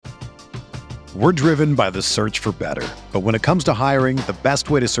We're driven by the search for better. But when it comes to hiring, the best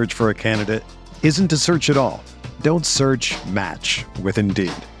way to search for a candidate isn't to search at all. Don't search, match with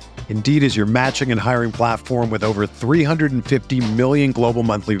Indeed. Indeed is your matching and hiring platform with over 350 million global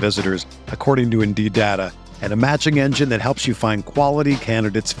monthly visitors, according to Indeed data, and a matching engine that helps you find quality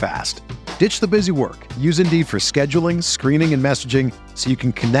candidates fast. Ditch the busy work. Use Indeed for scheduling, screening, and messaging so you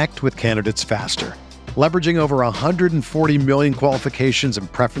can connect with candidates faster. Leveraging over 140 million qualifications and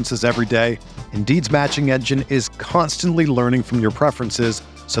preferences every day, Indeed's matching engine is constantly learning from your preferences,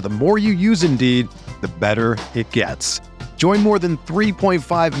 so the more you use Indeed, the better it gets. Join more than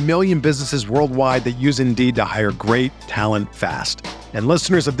 3.5 million businesses worldwide that use Indeed to hire great talent fast. And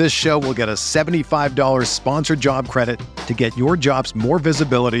listeners of this show will get a $75 sponsored job credit to get your jobs more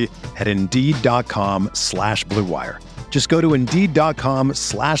visibility at Indeed.com/Blue Wire. Just go to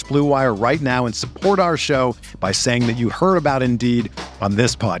Indeed.com/Blue Wire right now and support our show by saying that you heard about Indeed on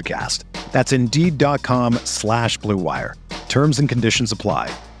this podcast. That's Indeed.com/Blue Wire. Terms and conditions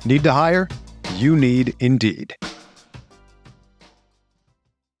apply. Need to hire? You need Indeed.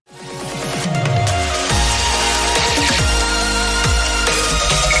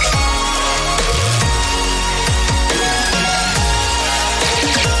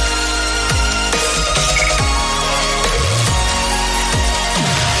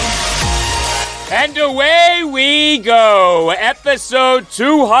 And away we go, episode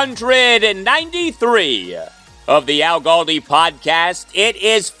 293 of the Al Galdi podcast. It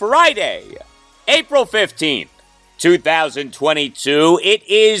is Friday, April 15th, 2022. It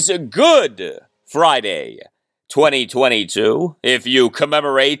is Good Friday, 2022. If you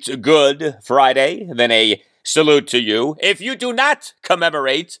commemorate Good Friday, then a salute to you. If you do not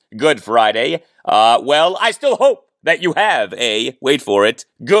commemorate Good Friday, well, I still hope that you have a, wait for it,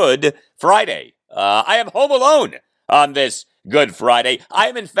 Good Friday. I am home alone on this Good Friday. I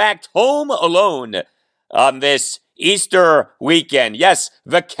am, in fact, home alone on this Easter weekend. Yes,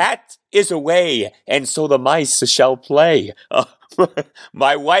 the cat is away, and so the mice shall play.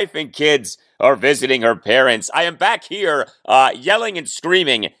 My wife and kids are visiting her parents. I am back here yelling and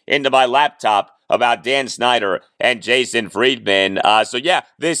screaming into my laptop about Dan Snyder and Jason Friedman. So yeah,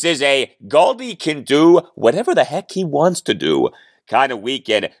 this is a Galdi can do whatever the heck he wants to do kind of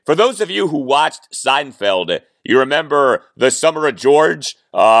weekend. For those of you who watched Seinfeld, you remember the Summer of George?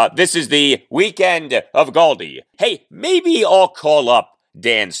 This is the weekend of Galdi. Hey, maybe I'll call up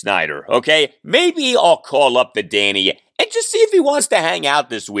Dan Snyder, okay? Maybe I'll call up the Danny and just see if he wants to hang out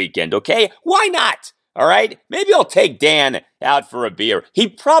this weekend, okay? Why not? All right? Maybe I'll take Dan out for a beer. He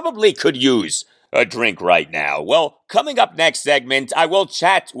probably could use a drink right now. Well, coming up next segment, I will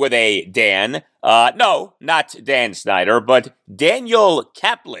chat with a Dan. No, not Dan Snyder, but Daniel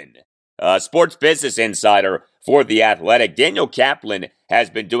Kaplan, sports business insider for The Athletic. Daniel Kaplan has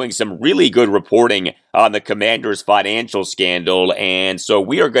been doing some really good reporting on the Commanders' financial scandal, and so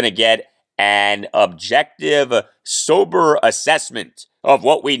we are going to get an objective, sober assessment of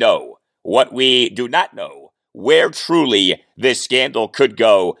what we know, what we do not know, where truly this scandal could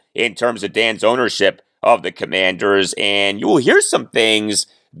go in terms of Dan's ownership of the Commanders, and you will hear some things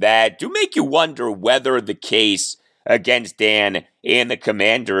that do make you wonder whether the case against Dan and the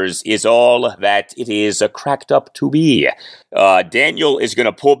Commanders is all that it is cracked up to be. Daniel is going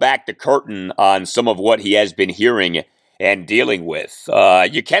to pull back the curtain on some of what he has been hearing and dealing with.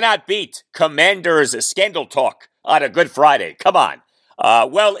 You cannot beat Commanders scandal talk on a Good Friday. Come on.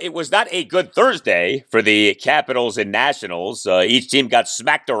 Well, it was not a good Thursday for the Capitals and Nationals. Each team got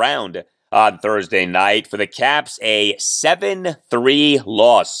smacked around on Thursday night. For the Caps, a 7-3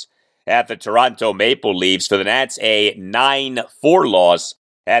 loss at the Toronto Maple Leafs. For the Nats, a 9-4 loss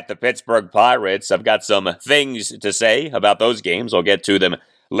at the Pittsburgh Pirates. I've got some things to say about those games. I'll get to them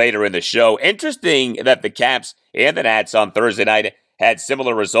later in the show. Interesting that the Caps and the Nats on Thursday night had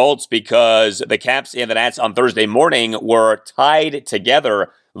similar results because the Caps and the Nats on Thursday morning were tied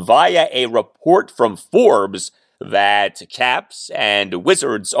together via a report from Forbes that Caps and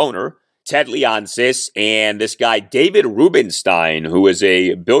Wizards owner Ted Leonsis and this guy David Rubenstein, who is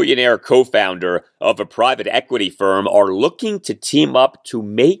a billionaire co-founder of a private equity firm, are looking to team up to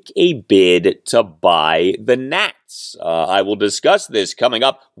make a bid to buy the Nats. I will discuss this coming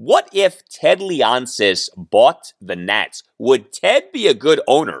up. What if Ted Leonsis bought the Nats? Would Ted be a good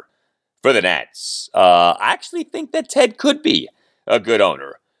owner for the Nats? I actually think that Ted could be a good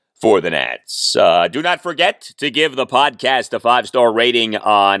owner for the Nats. Do not forget to give the podcast a 5-star rating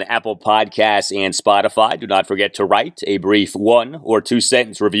on Apple Podcasts and Spotify. Do not forget to write a brief 1 or 2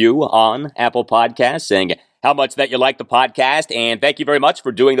 sentence review on Apple Podcasts saying how much that you like the podcast. And thank you very much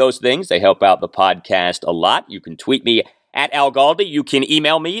for doing those things. They help out the podcast a lot. You can tweet me at Al Galdi. You can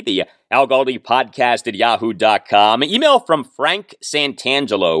email me, the Al Galdi podcast at yahoo.com. Email from Frank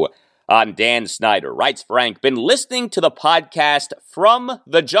Santangelo on Dan Snyder. Writes Frank, been listening to the podcast from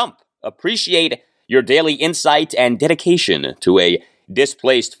the jump. Appreciate your daily insight and dedication to a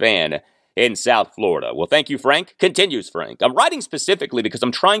displaced fan in South Florida. Well, thank you, Frank. Continues Frank. I'm writing specifically because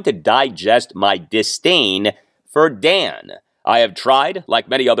I'm trying to digest my disdain for Dan. I have tried, like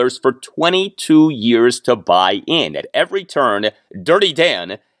many others, for 22 years to buy in. At every turn, Dirty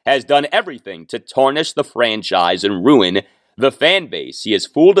Dan has done everything to tarnish the franchise and ruin the fan base. He has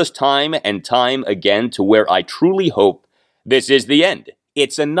fooled us time and time again to where I truly hope this is the end.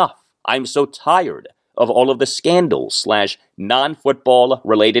 It's enough. I'm so tired of all of the scandals / non-football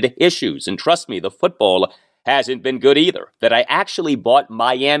related issues. And trust me, the football hasn't been good either. That I actually bought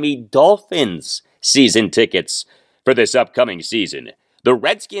Miami Dolphins season tickets for this upcoming season. The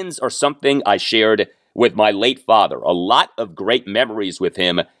Redskins are something I shared with my late father. A lot of great memories with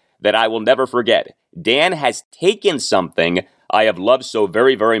him that I will never forget. Dan has taken something I have loved so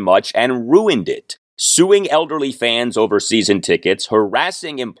very, very much and ruined it. Suing elderly fans over season tickets,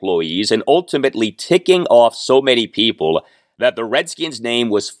 harassing employees, and ultimately ticking off so many people that the Redskins' name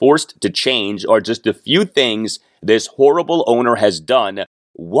was forced to change are just a few things this horrible owner has done.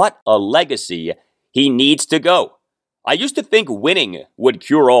 What a legacy. He needs to go. I used to think winning would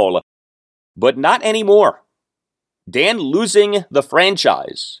cure all, but not anymore. Dan losing the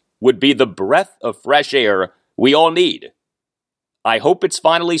franchise would be the breath of fresh air we all need. I hope it's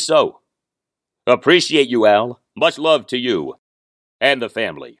finally so. Appreciate you, Al. Much love to you and the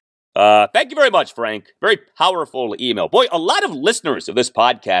family. Thank you very much, Frank. Very powerful email. Boy, a lot of listeners of this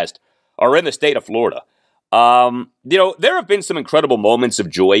podcast are in the state of Florida. There have been some incredible moments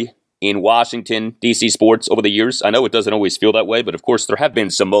of joy in Washington, D.C. sports over the years. I know it doesn't always feel that way, but of course there have been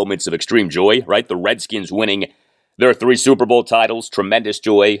some moments of extreme joy, right? The Redskins winning their 3 Super Bowl titles, tremendous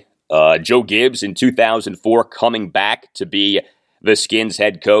joy. Joe Gibbs in 2004 coming back to be the Skins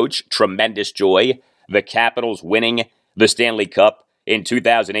head coach, tremendous joy. The Capitals winning the Stanley Cup in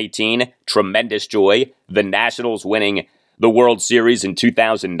 2018, tremendous joy. The Nationals winning the World Series in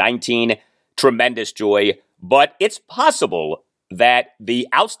 2019, tremendous joy. But it's possible that the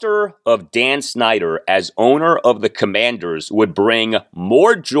ouster of Dan Snyder as owner of the Commanders would bring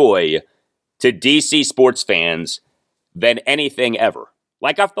more joy to DC sports fans than anything ever.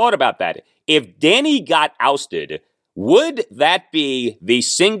 Like, I've thought about that. If Danny got ousted, would that be the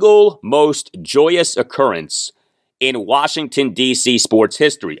single most joyous occurrence in Washington, D.C. sports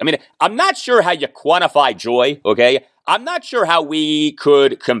history? I mean, I'm not sure how you quantify joy, okay? I'm not sure how we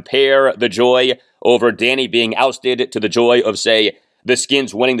could compare the joy over Danny being ousted to the joy of, say, the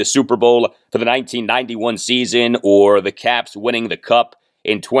Skins winning the Super Bowl for the 1991 season, or the Caps winning the Cup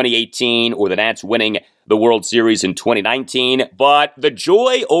in 2018, or the Nats winning the World Series in 2019. But the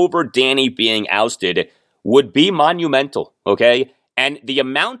joy over Danny being ousted would be monumental, okay? And the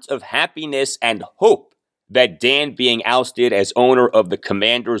amount of happiness and hope that Dan being ousted as owner of the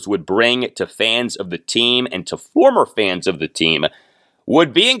Commanders would bring to fans of the team and to former fans of the team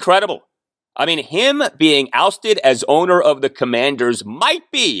would be incredible. I mean, him being ousted as owner of the Commanders might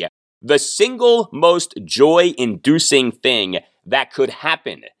be the single most joy-inducing thing that could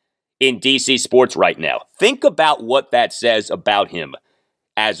happen in DC sports right now. Think about what that says about him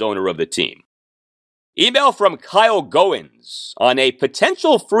as owner of the team. Email from Kyle Goins on a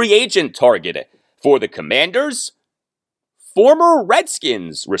potential free agent target for the Commanders. Former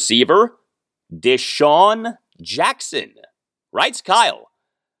Redskins receiver Deshaun Jackson. Writes Kyle,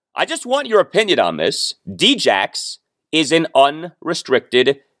 I just want your opinion on this. D-Jax is an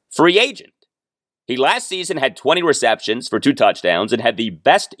unrestricted free agent. He last season had 20 receptions for 2 touchdowns and had the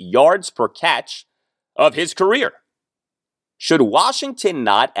best yards per catch of his career. Should Washington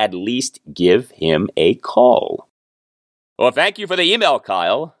not at least give him a call? Well, thank you for the email,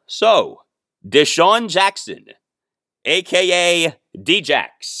 Kyle. So, Deshaun Jackson, a.k.a.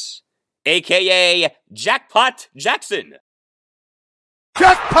 D-Jax, a.k.a. Jackpot Jackson.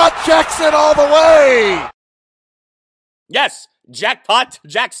 Jackpot Jackson all the way! Yes, Jackpot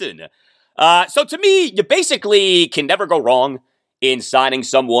Jackson. So to me, you basically can never go wrong in signing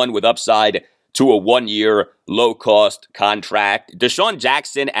someone with upside to a 1-year low-cost contract. Deshaun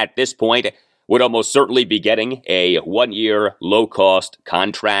Jackson at this point would almost certainly be getting a 1-year low-cost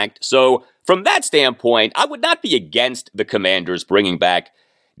contract. So from that standpoint, I would not be against the Commanders bringing back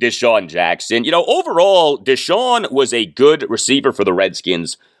Deshaun Jackson. Overall, Deshaun was a good receiver for the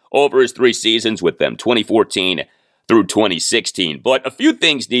Redskins over his 3 seasons with them, 2014 through 2016. But a few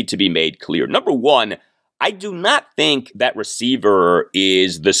things need to be made clear. Number one, I do not think that receiver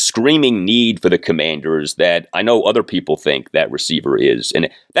is the screaming need for the Commanders that I know other people think that receiver is. And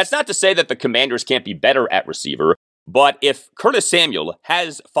that's not to say that the Commanders can't be better at receiver, but if Curtis Samuel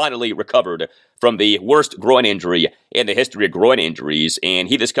has finally recovered from the worst groin injury in the history of groin injuries, and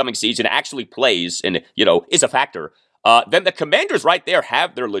he this coming season actually plays and, is a factor, then the Commanders right there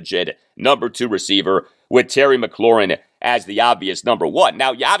have their legit number 2 receiver with Terry McLaurin as the obvious number 1.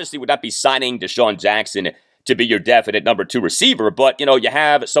 Now, you obviously would not be signing Deshaun Jackson to be your definite number 2 receiver, but, you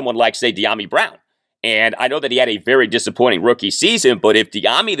have someone like, say, De'Ami Brown. And I know that he had a very disappointing rookie season, but if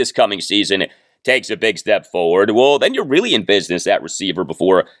De'Ami this coming season takes a big step forward, well, then you're really in business at receiver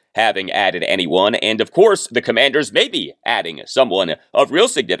before having added anyone. And of course, the Commanders may be adding someone of real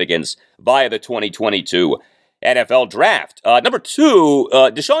significance via the 2022 NFL Draft. Number 2,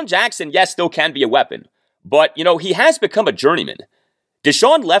 Deshaun Jackson, yes, still can be a weapon, but, he has become a journeyman.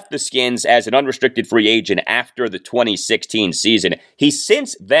 Deshaun left the Skins as an unrestricted free agent after the 2016 season. He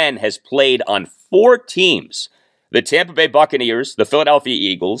since then has played on 4 teams: the Tampa Bay Buccaneers, the Philadelphia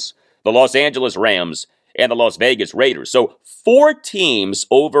Eagles, the Los Angeles Rams, and the Las Vegas Raiders. So 4 teams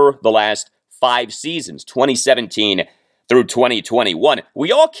over the last 5 seasons, 2017 through 2021.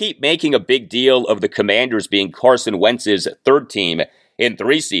 We all keep making a big deal of the Commanders being Carson Wentz's 3rd team in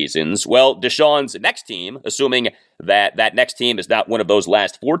 3 seasons. Well, Deshaun's next team, assuming that next team is not one of those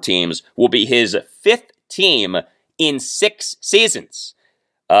last 4 teams, will be his 5th team in 6 seasons.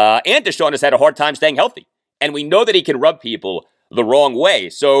 And Deshaun has had a hard time staying healthy. And we know that he can rub people the wrong way.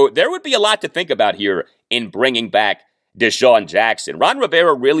 So there would be a lot to think about here in bringing back Deshaun Jackson. Ron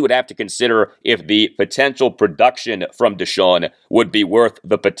Rivera really would have to consider if the potential production from Deshaun would be worth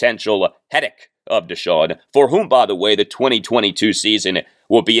the potential headache of Deshaun, for whom, by the way, the 2022 season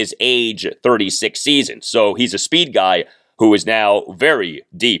will be his age 36 season. So he's a speed guy who is now very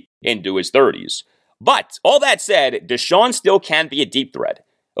deep into his 30s. But all that said, Deshaun still can be a deep threat.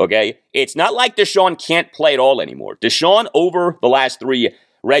 Okay? It's not like Deshaun can't play at all anymore. Deshaun, over the last 3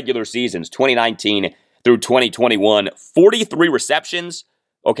 regular seasons, 2019 through 2021, 43 receptions.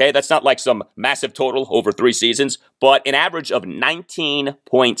 Okay, that's not like some massive total over 3 seasons, but an average of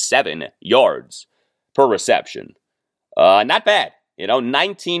 19.7 yards per reception. Not bad.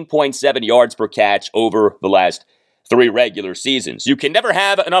 19.7 yards per catch over the last 3 regular seasons. You can never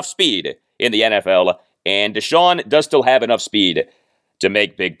have enough speed in the NFL, and Deshaun does still have enough speed to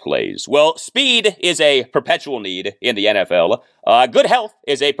make big plays. Well, speed is a perpetual need in the NFL. Good health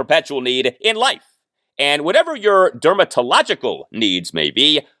is a perpetual need in life. And whatever your dermatological needs may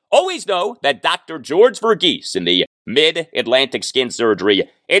be, always know that Dr. George Verghese in the Mid-Atlantic Skin Surgery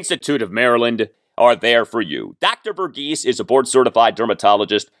Institute of Maryland are there for you. Dr. Verghese is a board-certified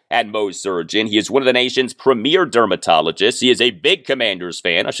dermatologist and Mohs surgeon. He is one of the nation's premier dermatologists. He is a big Commanders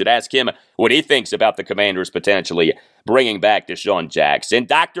fan. I should ask him what he thinks about the Commanders potentially bringing back Deshaun Jackson.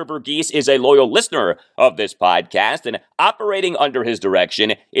 Dr. Verghese is a loyal listener of this podcast, and operating under his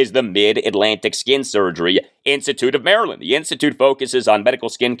direction is the Mid-Atlantic Skin Surgery Institute of Maryland. The institute focuses on medical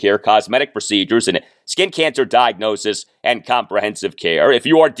skin care, cosmetic procedures, and skin cancer diagnosis and comprehensive care. If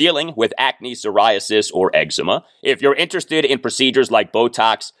you are dealing with acne, psoriasis, or eczema, if you're interested in procedures like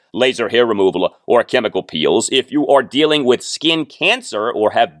Botox, laser hair removal, or chemical peels, if you are dealing with skin cancer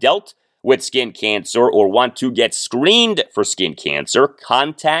or have dealt with skin cancer or want to get screened for skin cancer,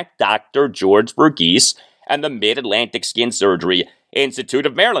 contact Dr. George Verghese and the Mid-Atlantic Skin Surgery Institute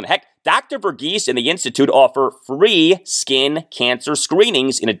of Maryland. Heck, Dr. Verghese and the Institute offer free skin cancer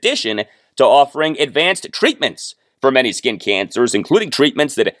screenings in addition to offering advanced treatments for many skin cancers, including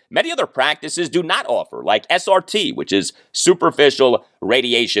treatments that many other practices do not offer, like SRT, which is superficial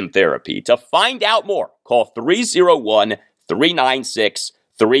radiation therapy. To find out more, call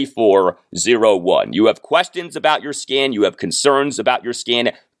 301-396-3401. You have questions about your skin, you have concerns about your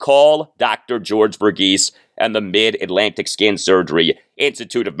skin, call Dr. George Verghese and the Mid-Atlantic Skin Surgery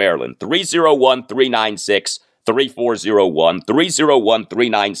Institute of Maryland. 301-396-3401.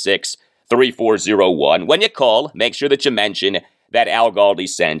 301-396-3401. When you call, make sure that you mention that Al Galdi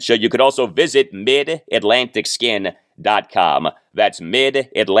sent you. You could also visit midatlanticskin.com. That's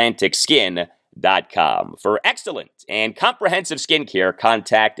midatlanticskin.com. For excellent and comprehensive skin care,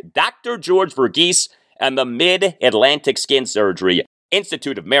 contact Dr. George Verghese and the Mid-Atlantic Skin Surgery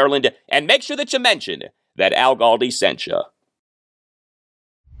Institute of Maryland, and make sure that you mention that Al Galdi sent you.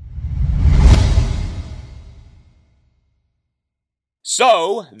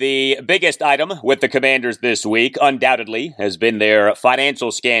 So, the biggest item with the Commanders this week, undoubtedly, has been their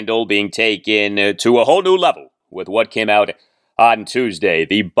financial scandal being taken to a whole new level with what came out on Tuesday,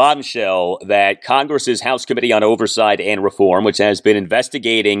 the bombshell that Congress's House Committee on Oversight and Reform, which has been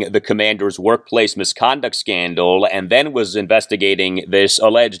investigating the Commanders' workplace misconduct scandal and then was investigating this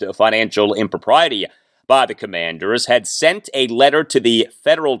alleged financial impropriety by the Commanders, had sent a letter to the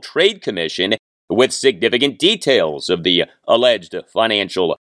Federal Trade Commission with significant details of the alleged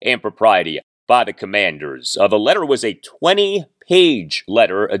financial impropriety by the Commanders. The letter was a 20-page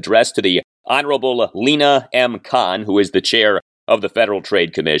letter addressed to the Honorable Lena M. Khan, who is the chair of the Federal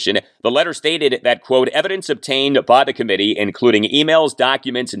Trade Commission. The letter stated that, quote, evidence obtained by the committee, including emails,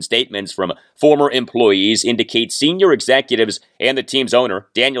 documents, and statements from former employees, indicate senior executives and the team's owner,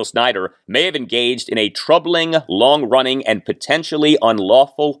 Daniel Snyder, may have engaged in a troubling, long-running, and potentially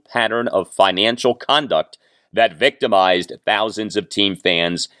unlawful pattern of financial conduct that victimized thousands of team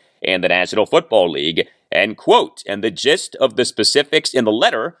fans and the National Football League, end quote. And the gist of the specifics in the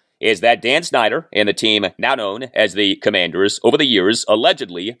letter is that Dan Snyder and the team now known as the Commanders over the years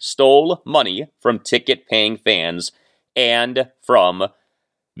allegedly stole money from ticket-paying fans and from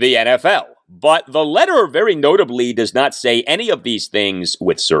the NFL. But the letter very notably does not say any of these things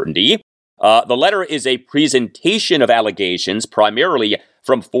with certainty. The letter is a presentation of allegations primarily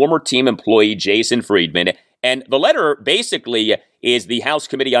from former team employee Jason Friedman, and the letter basically is the House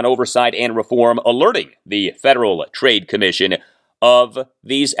Committee on Oversight and Reform alerting the Federal Trade Commission of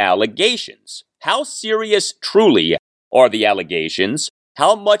these allegations. How serious truly are the allegations?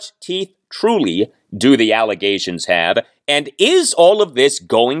 How much teeth truly do the allegations have? And is all of this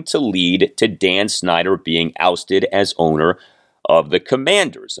going to lead to Dan Snyder being ousted as owner of the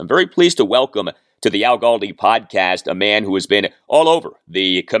Commanders? I'm very pleased to welcome to the Al Galdi podcast a man who has been all over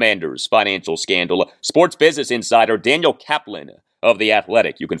the Commanders' financial scandal, sports business insider Daniel Kaplan of The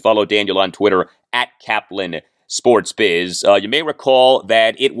Athletic. You can follow Daniel on Twitter at Kaplan Sports Biz. You may recall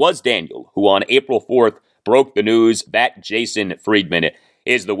that it was Daniel who on April 4th broke the news that Jason Friedman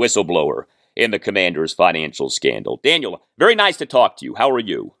is the whistleblower in the Commanders' financial scandal. Daniel, very nice to talk to you. How are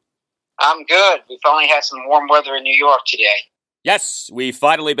you? I'm good. We finally had some warm weather in New York today. Yes, we've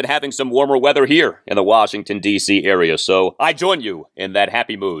finally been having some warmer weather here in the Washington, D.C. area, so I join you in that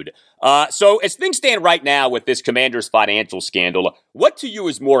happy mood. So as things stand right now with this Commanders financial scandal, what to you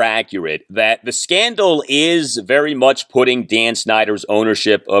is more accurate, that the scandal is very much putting Dan Snyder's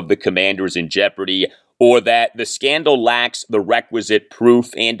ownership of the Commanders in jeopardy, or that the scandal lacks the requisite proof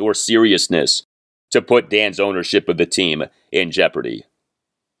and or seriousness to put Dan's ownership of the team in jeopardy?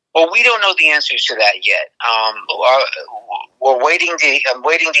 Well, we don't know the answers to that yet. I'm waiting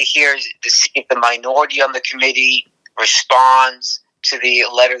to hear to see if the minority on the committee responds to the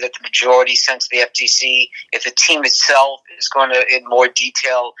letter that the majority sent to the FTC, if the team itself is going to, in more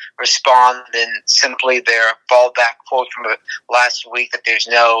detail, respond than simply their fallback quote from last week that there's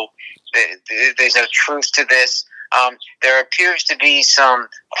no truth to this. There appears to be some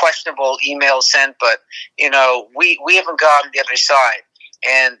questionable emails sent, but we haven't gotten the other side.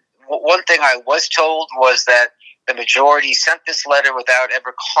 And one thing I was told was that the majority sent this letter without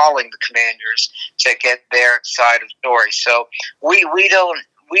ever calling the Commanders to get their side of the story. So we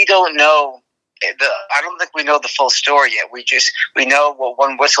don't know. I don't think we know the full story yet. We know what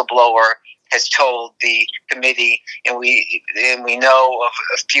one whistleblower has told the committee, and we know of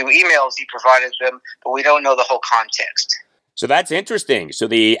a few emails he provided them, but we don't know the whole context. So that's interesting. So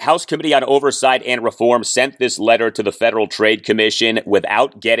the House Committee on Oversight and Reform sent this letter to the Federal Trade Commission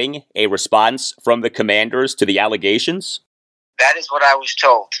without getting a response from the Commanders to the allegations? That is what I was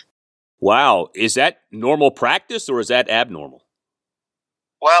told. Wow. Is that normal practice or is that abnormal?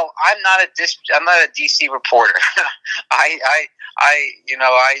 Well, I'm not a DC reporter. I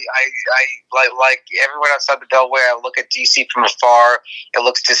like everyone outside the Beltway. I look at DC from afar. It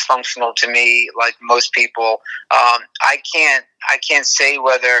looks dysfunctional to me, like most people. I can't say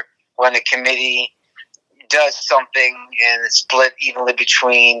whether when a committee does something and it's split evenly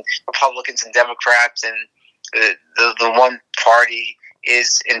between Republicans and Democrats, and the one party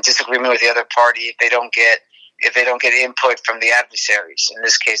is in disagreement with the other party, if they don't get input from the adversaries, in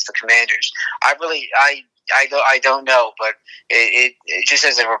this case the Commanders. I don't know, but it just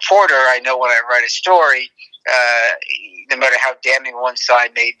as a reporter, I know when I write a story, no matter how damning one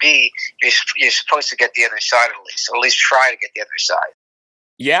side may be, you're supposed to get the other side at least try to get the other side.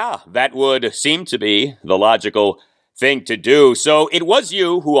 Yeah, that would seem to be the logical thing to do. So it was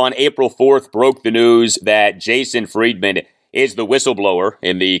you who on April 4th broke the news that Jason Friedman is the whistleblower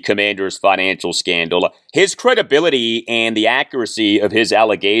in the Commanders' financial scandal. His credibility and the accuracy of his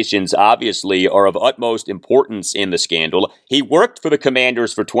allegations obviously are of utmost importance in the scandal. He worked for the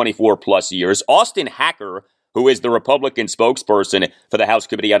Commanders for 24 plus years. Austin Hacker who is the Republican spokesperson for the House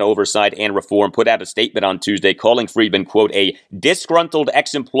Committee on Oversight and Reform, put out a statement on Tuesday calling Friedman, quote, a disgruntled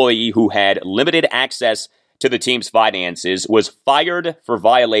ex-employee who had limited access to the team's finances, was fired for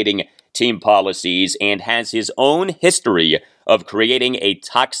violating team policies, and has his own history of creating a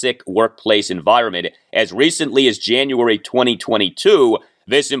toxic workplace environment. As recently as January 2022,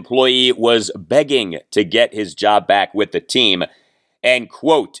 this employee was begging to get his job back with the team. And,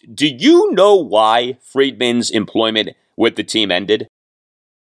 quote, do you know why Friedman's employment with the team ended?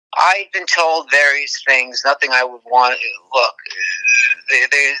 I've been told various things, nothing I would want. Look,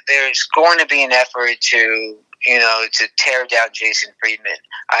 there's going to be an effort to tear down Jason Friedman.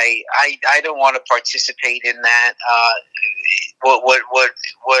 I don't want to participate in that.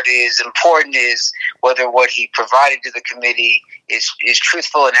 What is important is whether what he provided to the committee is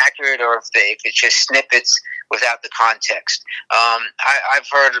truthful and accurate, or if it's just snippets without the context. I've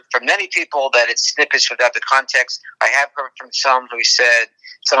heard from many people that it's snippets without the context. I have heard from some who said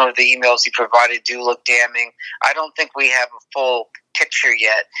some of the emails he provided do look damning. I don't think we have a full picture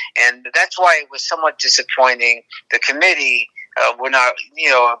yet, and that's why it was somewhat disappointing. The committee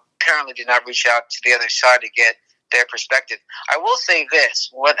apparently did not reach out to the other side to get their perspective. I will say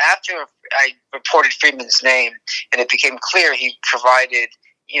this: after I reported Friedman's name and it became clear he provided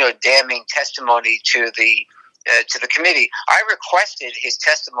damning testimony to the committee, I requested his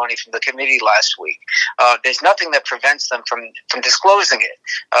testimony from the committee last week. There's nothing that prevents them from disclosing it.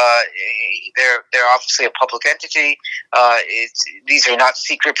 They're obviously a public entity. These are not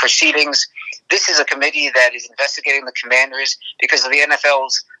secret proceedings. This is a committee that is investigating the Commanders because of the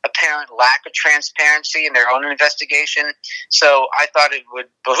NFL's apparent lack of transparency in their own investigation. So I thought it would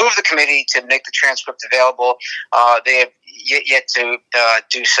behoove the committee to make the transcript available. They have yet to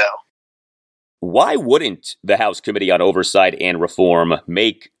do so. Why wouldn't the House Committee on Oversight and Reform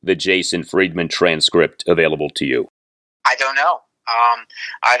make the Jason Friedman transcript available to you? I don't know.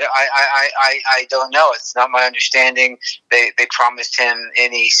 I don't know. It's not my understanding. They promised him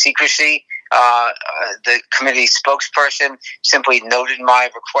any secrecy. The committee spokesperson simply noted my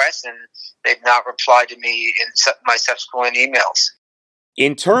request, and they've not replied to me in my subsequent emails.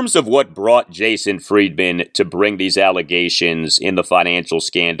 In terms of what brought Jason Friedman to bring these allegations in the financial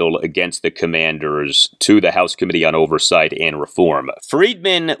scandal against the Commanders to the House Committee on Oversight and Reform,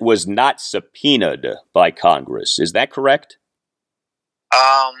 Friedman was not subpoenaed by Congress. Is that correct?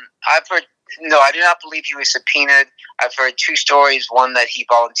 No, I do not believe he was subpoenaed. I've heard two stories: one that he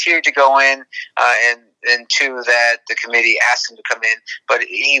volunteered to go in, and two that the committee asked him to come in, but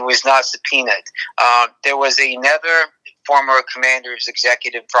he was not subpoenaed. There was another former Commanders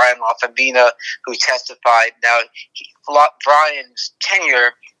executive, Brian LaFemina, who testified. Now, Brian's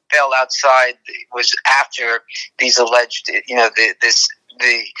tenure fell outside, was after these alleged,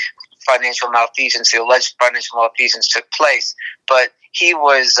 the financial malfeasance, the alleged financial malfeasance took place. But he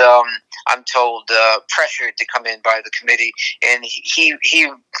was, I'm told, pressured to come in by the committee, and he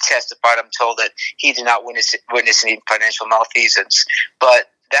testified, I'm told, that he did not witness any financial malfeasance. But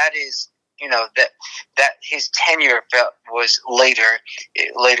that is, that his tenure was later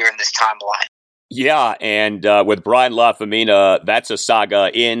in this timeline. Yeah, and with Brian LaFemina, that's a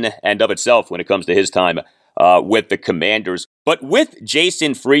saga in and of itself when it comes to his time with the Commanders. But with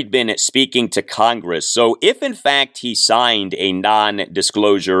Jason Friedman speaking to Congress, so if in fact he signed a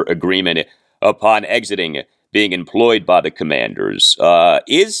non-disclosure agreement upon exiting being employed by the Commanders,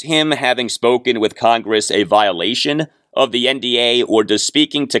 is him having spoken with Congress a violation of the NDA, or does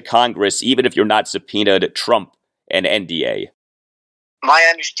speaking to Congress, even if you're not subpoenaed, trump an NDA? My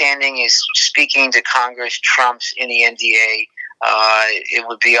understanding is speaking to Congress trumps any NDA. It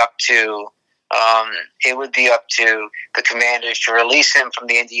would be up to the Commanders to release him from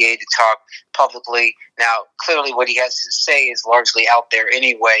the NDA to talk publicly. Now, clearly, what he has to say is largely out there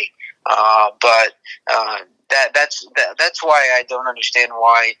anyway. But that's why I don't understand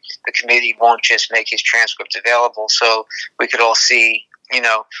why the committee won't just make his transcript available so we could all see,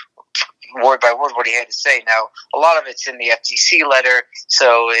 word by word what he had to say. Now, a lot of it's in the FTC letter,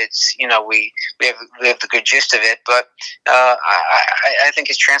 so it's we have the good gist of it. But I think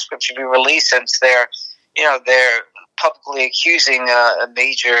his transcript should be released since they're publicly accusing a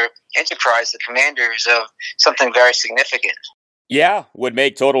major enterprise, the Commanders, of something very significant. Yeah, would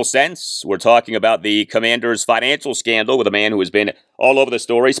make total sense. We're talking about the Commanders' financial scandal with a man who has been all over the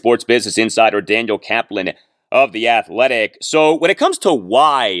story, sports business insider Daniel Kaplan of The Athletic. So when it comes to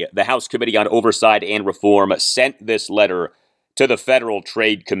why the House Committee on Oversight and Reform sent this letter to the Federal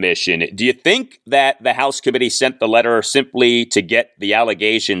Trade Commission, do you think that the House Committee sent the letter simply to get the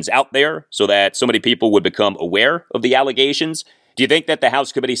allegations out there so that so many people would become aware of the allegations? Do Do you think that the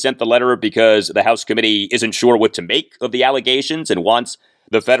House committee sent the letter because the House committee isn't sure what to make of the allegations and wants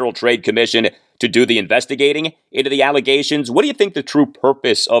the Federal Trade Commission to do the investigating into the allegations? What do you think the true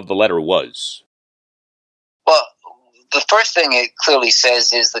purpose of the letter was? Well, the first thing it clearly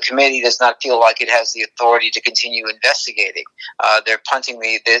says is the committee does not feel like it has the authority to continue investigating. They're punting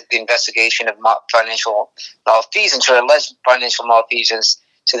the investigation of financial malfeasance or alleged financial malfeasance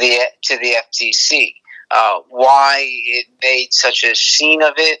to the FTC. Why it made such a scene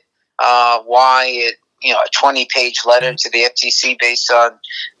of it? Why it a 20-page letter to the FTC based on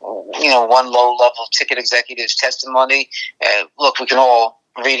one low-level ticket executive's testimony? Look, we can all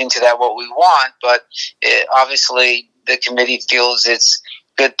read into that what we want, but obviously the committee feels it's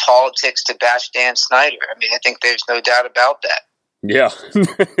good politics to bash Dan Snyder. I mean, I think there's no doubt about that. Yeah,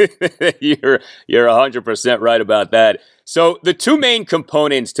 you're 100% right about that. So the two main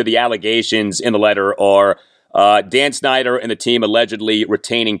components to the allegations in the letter are Dan Snyder and the team allegedly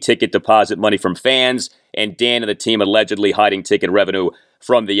retaining ticket deposit money from fans, and Dan and the team allegedly hiding ticket revenue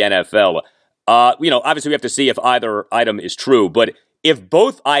from the NFL. Obviously we have to see if either item is true, but if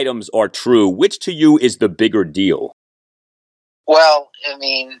both items are true, which to you is the bigger deal? Well, I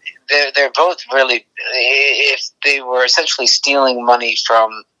mean, they're both really, if they were essentially stealing money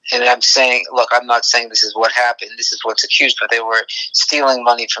from, and I'm saying, look, I'm not saying this is what happened, this is what's accused, but they were stealing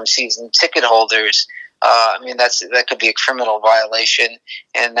money from season ticket holders. I mean, that could be a criminal violation,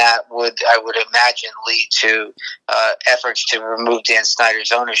 and that would, I would imagine, lead to efforts to remove Dan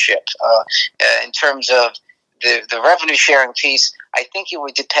Snyder's ownership. In terms of the revenue sharing piece, I think it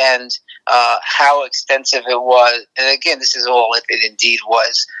would depend how extensive it was. And again, this is all if it indeed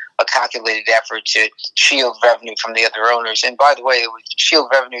was a calculated effort to shield revenue from the other owners. And by the way, it would shield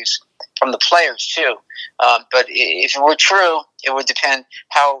revenues from the players too. But if it were true, it would depend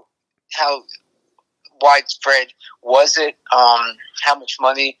how widespread was it? How much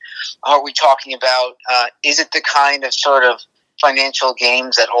money are we talking about? Is it the kind of sort of financial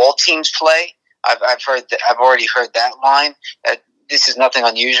games that all teams play? I've already heard that line. This is nothing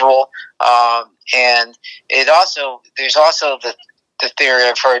unusual, and there's also the theory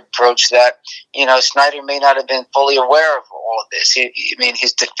I've heard broached that Snyder may not have been fully aware of all of this.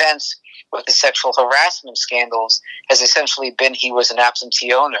 His defense with the sexual harassment scandals has essentially been he was an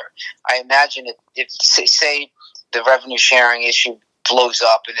absentee owner. I imagine if say the revenue sharing issue blows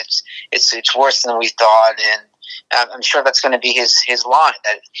up and it's worse than we thought, and I'm sure that's going to be his line,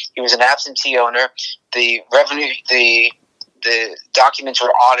 that he was an absentee owner. The documents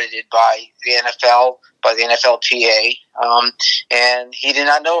were audited by the NFL, by the NFLPA, and he did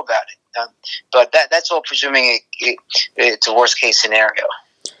not know about it. But that's all presuming it's a worst case scenario.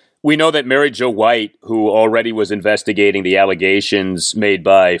 We know that Mary Jo White, who already was investigating the allegations made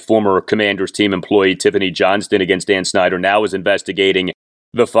by former Commanders team employee Tiffany Johnston against Dan Snyder, now is investigating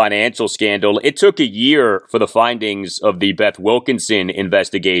the financial scandal. It took a year for the findings of the Beth Wilkinson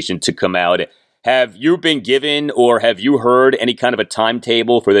investigation to come out. Have you been given or have you heard any kind of a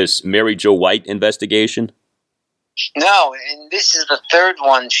timetable for this Mary Jo White investigation? No, and this is the third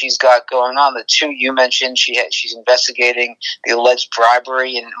one she's got going on. The two you mentioned, she's investigating the alleged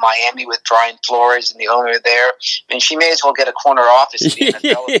bribery in Miami with Brian Flores and the owner there. I mean, she may as well get a corner office in the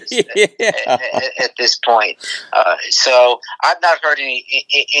NFL at this point. So I've not heard any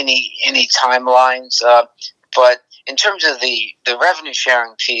timelines, but in terms of the revenue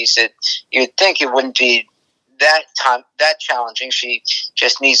sharing piece, you'd think it wouldn't be that challenging. She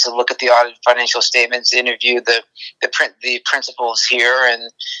just needs to look at the audited financial statements, interview the principals here,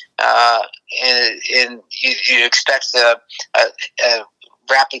 and you expect a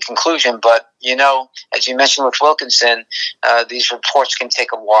rapid conclusion. But as you mentioned with Wilkinson, these reports can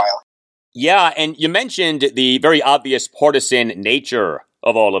take a while. Yeah, and you mentioned the very obvious partisan nature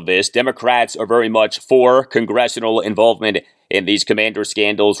of all of this. Democrats are very much for congressional involvement in these Commander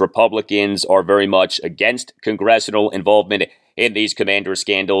scandals. Republicans are very much against congressional involvement in these Commander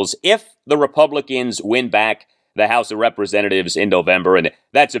scandals. If the Republicans win back the House of Representatives in November, and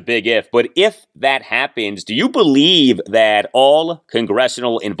that's a big if, but if that happens, do you believe that all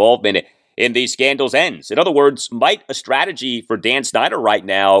congressional involvement in these scandals ends? In other words, might a strategy for Dan Snyder right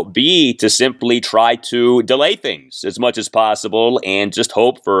now be to simply try to delay things as much as possible and just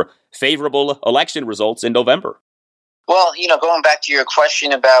hope for favorable election results in November? Well, going back to your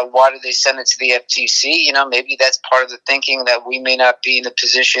question about why did they send it to the FTC, maybe that's part of the thinking that we may not be in a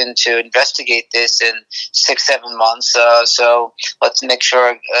position to investigate this in 6-7 months. So let's make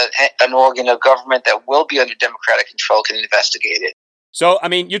sure an organ of government that will be under Democratic control can investigate it. So, I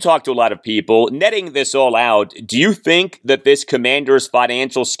mean, you talk to a lot of people. Netting this all out, do you think that this Commanders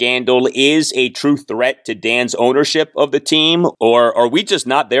financial scandal is a true threat to Dan's ownership of the team, or are we just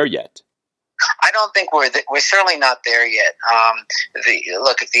not there yet? I don't think we're certainly not there yet.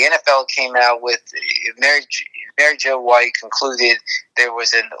 Look, if the NFL came out with Mary Jo White concluded there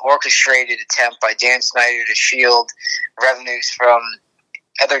was an orchestrated attempt by Dan Snyder to shield revenues from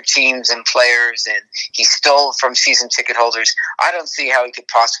other teams and players, and he stole from season ticket holders, I don't see how he could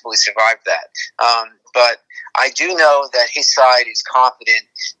possibly survive that. But I do know that his side is confident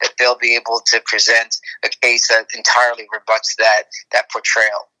that they'll be able to present a case that entirely rebuts that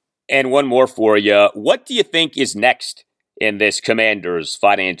portrayal. And one more for you. What do you think is next in this Commanders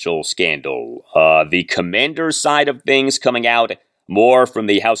financial scandal? The Commanders side of things coming out more from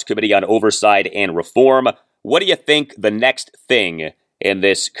the House Committee on Oversight and Reform. What do you think the next thing in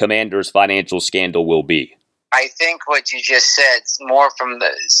this Commanders financial scandal will be? I think what you just said is more from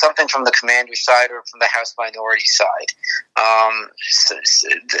something from the Commander side or from the House minority side. I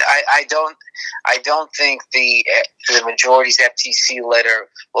don't think the majority's FTC letter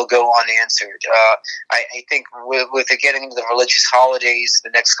will go unanswered. I think with it getting into the religious holidays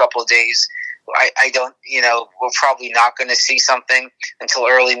the next couple of days, we're probably not going to see something until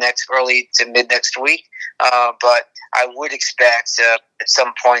early to mid next week. But I would expect at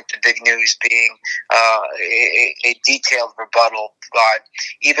some point the big news being a detailed rebuttal by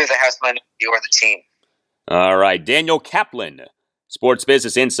either the House minority or the team. All right, Daniel Kaplan, sports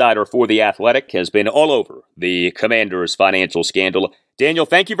business insider for The Athletic, has been all over the Commanders financial scandal. Daniel,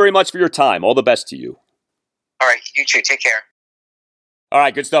 thank you very much for your time. All the best to you. All right, you too. Take care. All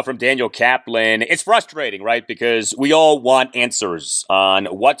right, good stuff from Daniel Kaplan. It's frustrating, right? Because we all want answers on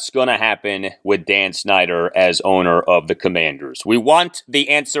what's going to happen with Dan Snyder as owner of the Commanders. We want the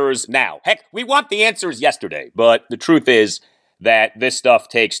answers now. Heck, we want the answers yesterday. But the truth is that this stuff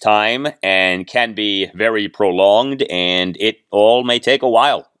takes time and can be very prolonged, and it all may take a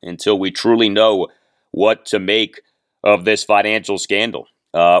while until we truly know what to make of this financial scandal.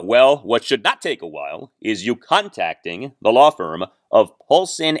 Well, what should not take a while is you contacting the law firm of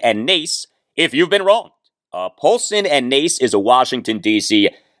Paulson and Nace if you've been wronged. Paulson and Nace is a Washington, D.C.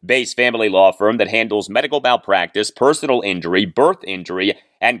 based family law firm that handles medical malpractice, personal injury, birth injury,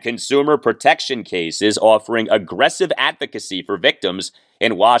 and consumer protection cases, offering aggressive advocacy for victims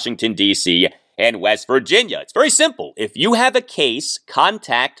in Washington, D.C. and West Virginia. It's very simple. If you have a case,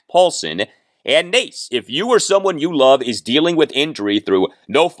 contact Paulson and Nace. If you or someone you love is dealing with injury through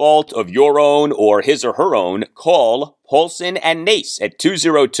no fault of your own or his or her own, call Paulson and Nace at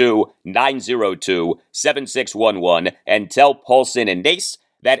 202-902-7611 and tell Paulson and Nace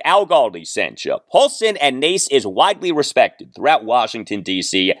that Al Galdi sent you. Paulson and Nace is widely respected throughout Washington,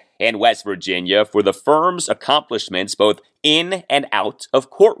 D.C. and West Virginia for the firm's accomplishments both in and out of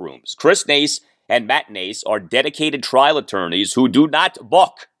courtrooms. Chris Nace and Matt Nace are dedicated trial attorneys who do not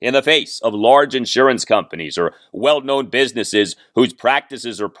buck in the face of large insurance companies or well-known businesses whose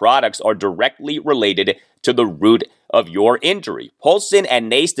practices or products are directly related to the root of your injury. Paulson and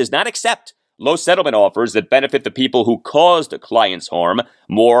Nace does not accept low settlement offers that benefit the people who caused clients harm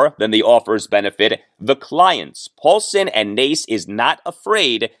more than the offers benefit the clients. Paulson and Nace is not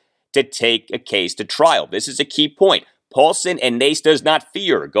afraid to take a case to trial. This is a key point. Paulson and Nace does not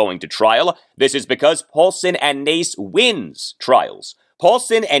fear going to trial. This is because Paulson and Nace wins trials.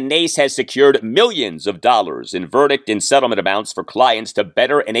 Paulson and Nace has secured millions of dollars in verdict and settlement amounts for clients to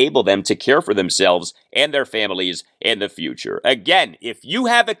better enable them to care for themselves and their families in the future. Again, if you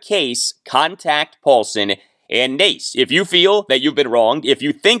have a case, contact Paulson and Nace. If you feel that you've been wronged, if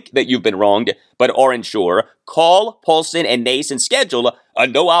you think that you've been wronged but aren't sure, call Paulson and Nace and schedule a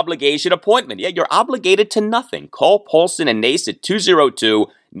no-obligation appointment. Yeah, you're obligated to nothing. Call Paulson and Nace at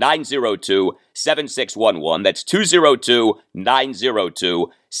 202-902-7611. That's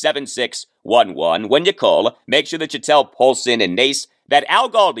 202-902-7611. When you call, make sure that you tell Paulson and Nace that Al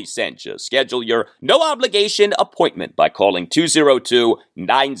Galdi sent you. Schedule your no-obligation appointment by calling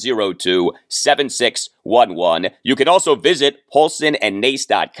 202-902-7611. You can also visit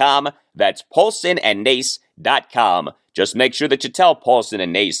paulsonandnace.com. That's paulsonandnace.com. Just make sure that you tell Paulson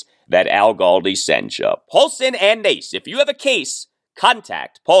and Nace that Al Galdi sent you. Paulson and Nace. If you have a case,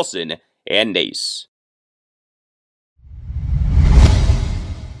 contact Paulson and Nace.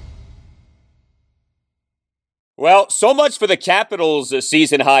 Well, so much for the Capitals'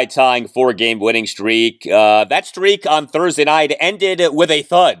 season-high tying 4-game winning streak. That streak on Thursday night ended with a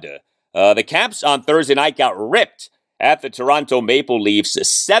thud. The Caps on Thursday night got ripped at the Toronto Maple Leafs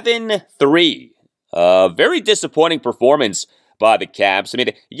 7-3. Very disappointing performance by the Caps. I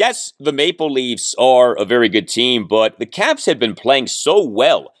mean, yes, the Maple Leafs are a very good team, but the Caps had been playing so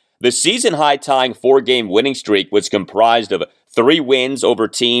well. The season-high tying 4-game winning streak was comprised of 3 wins over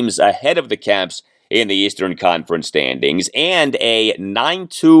teams ahead of the Caps in the Eastern Conference standings and a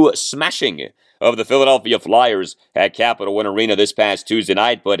 9-2 smashing of the Philadelphia Flyers at Capital One Arena this past Tuesday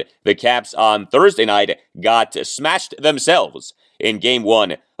night, but the Caps on Thursday night got smashed themselves in Game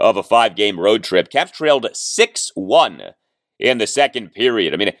 1 of a 5-game road trip. Caps trailed 6-1 in the second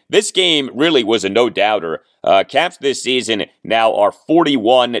period. I mean, this game really was a no-doubter. Caps this season now are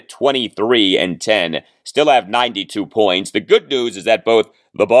 41-23-10, still have 92 points. The good news is that both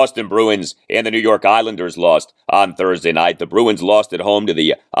the Boston Bruins and the New York Islanders lost on Thursday night. The Bruins lost at home to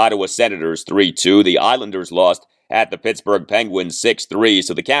the Ottawa Senators 3-2. The Islanders lost at the Pittsburgh Penguins 6-3.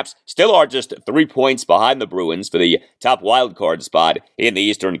 So the Caps still are just 3 points behind the Bruins for the top wildcard spot in the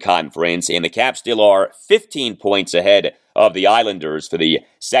Eastern Conference. And the Caps still are 15 points ahead of the Islanders for the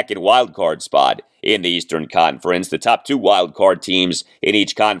second wildcard spot in the Eastern Conference. The top 2 wildcard teams in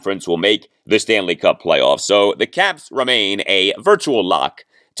each conference will make the Stanley Cup playoffs. So the Caps remain a virtual lock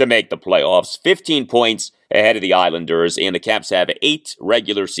to make the playoffs, 15 points ahead of the Islanders, and the Caps have 8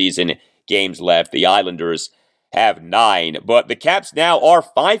 regular season games left. The Islanders have 9, but the Caps now are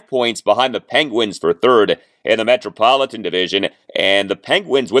 5 points behind the Penguins for third in the Metropolitan Division, and the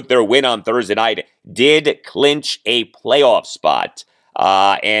Penguins, with their win on Thursday night, did clinch a playoff spot.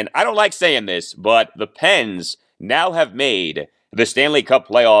 And I don't like saying this, but the Pens now have made the Stanley Cup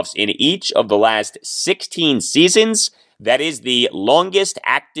playoffs in each of the last 16 seasons. That is the longest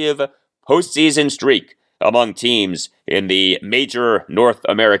active postseason streak among teams in the major North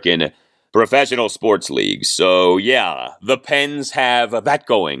American professional sports leagues. So, yeah, the Pens have that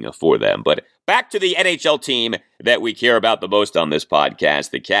going for them. But back to the NHL team that we care about the most on this podcast,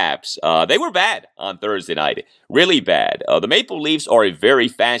 the Caps. They were bad on Thursday night. Really bad. The Maple Leafs are a very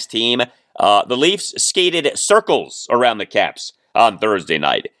fast team. The Leafs skated circles around the Caps on Thursday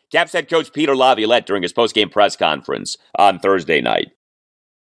night. Caps head coach Peter Laviolette during his post-game press conference on Thursday night.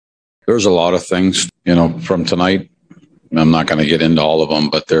 There's a lot of things, from tonight. I'm not going to get into all of them,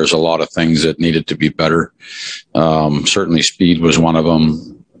 but there's a lot of things that needed to be better. Certainly speed was one of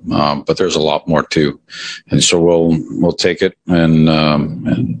them, but there's a lot more too. And so we'll take it and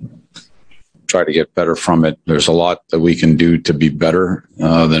try to get better from it. There's a lot that we can do to be better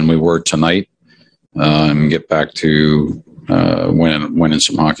than we were tonight and get back to winning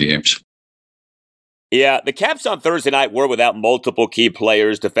some hockey games. Yeah, the Caps on Thursday night were without multiple key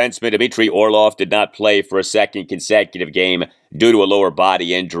players. Defenseman Dmitry Orlov did not play for a second consecutive game due to a lower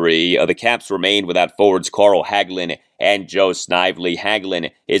body injury. The Caps remain without forwards Carl Hagelin and Joe Snively.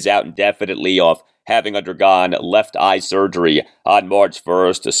 Hagelin is out indefinitely off having undergone left eye surgery on March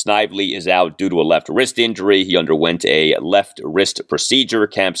 1st. Snively is out due to a left wrist injury. He underwent a left wrist procedure.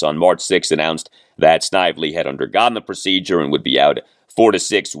 Caps on March 6th announced that Snively had undergone the procedure and would be out 4 to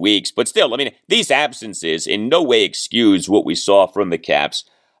 6 weeks. But still, these absences in no way excuse what we saw from the Caps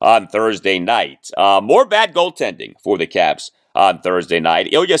on Thursday night. More bad goaltending for the Caps on Thursday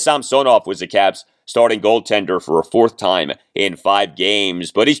night. Ilya Samsonov was the Caps' starting goaltender for a 4th time in 5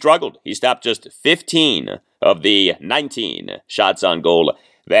 games, but he struggled. He stopped just 15 of the 19 shots on goal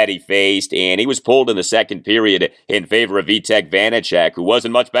that he faced, and he was pulled in the second period in favor of Vitek Vanacek, who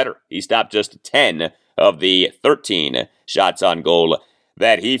wasn't much better. He stopped just 10 of the 13 shots on goal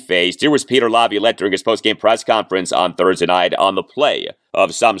that he faced. Here was Peter Laviolette during his post-game press conference on Thursday night on the play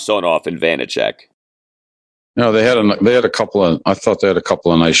of Samsonov and Vanacek. They had a couple of. I thought they had a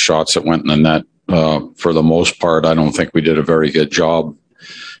couple of nice shots that went in the net. For the most part, I don't think we did a very good job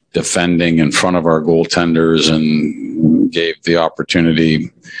defending in front of our goaltenders and gave the opportunity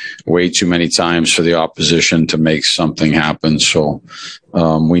way too many times for the opposition to make something happen. So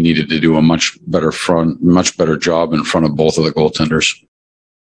we needed to do a much better job in front of both of the goaltenders.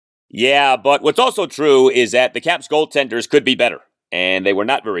 Yeah, but what's also true is that the Caps goaltenders could be better, and they were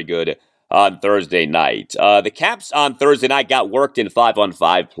not very good on Thursday night. The Caps on Thursday night got worked in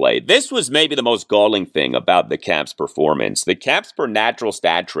 5-on-5 play. This was maybe the most galling thing about the Caps' performance. The Caps per natural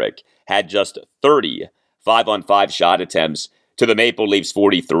stat trick had just 30 5-on-5 shot attempts to the Maple Leafs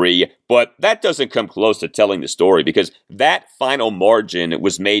 43, but that doesn't come close to telling the story because that final margin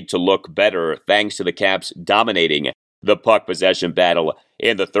was made to look better thanks to the Caps dominating the puck possession battle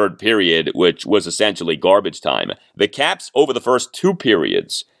in the third period, which was essentially garbage time. The Caps, over the first 2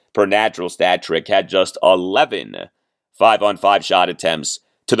 periods, per natural stat trick, had just 11 5-on-5 shot attempts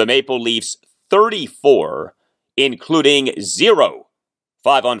to the Maple Leafs 34, including 0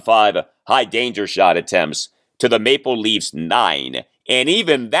 5-on-5 high-danger shot attempts to the Maple Leafs 9. And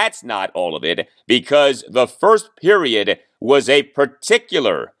even that's not all of it, because the first period was a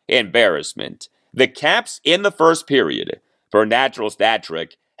particular embarrassment. The Caps in the first period, per natural stat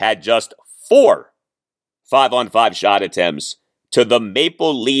trick, had just 4 5-on-5 shot attempts to the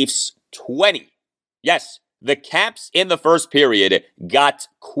Maple Leafs 20. Yes, the Caps in the first period got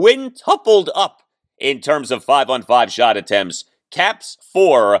quintupled up in terms of 5-on-5 shot attempts. Caps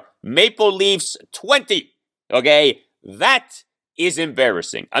 4, Maple Leafs 20. Okay, that is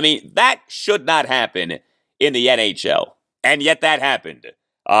embarrassing. I mean, that should not happen in the NHL. And yet that happened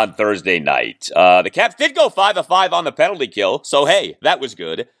on Thursday night. The Caps did go 5-of-5 on the penalty kill, so hey, that was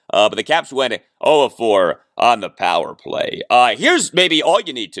good. But the Caps went 0-of-4 on the power play. Here's maybe all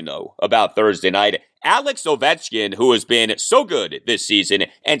you need to know about Thursday night. Alex Ovechkin, who has been so good this season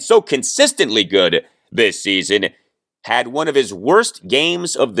and so consistently good this season, had one of his worst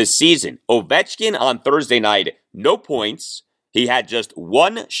games of the season. Ovechkin on Thursday night, no points. He had just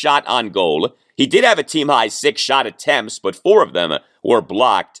 1 shot on goal. He did have a team-high 6 shot attempts, but 4 of them were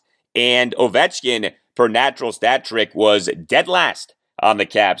blocked. And Ovechkin, per natural stat trick, was dead last on the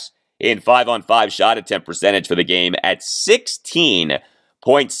Caps in 5-on-5 shot attempt percentage for the game at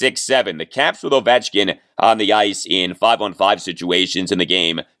 16.67. The Caps with Ovechkin on the ice in 5-on-5 situations in the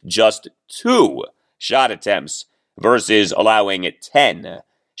game, just 2 shot attempts versus allowing 10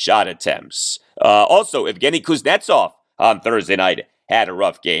 shot attempts. Also, Evgeny Kuznetsov on Thursday night had a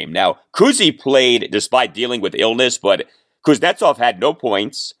rough game. Now, Kuzi played despite dealing with illness, but Kuznetsov had no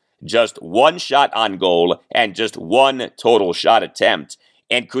points, just 1 shot on goal, and just 1 total shot attempt.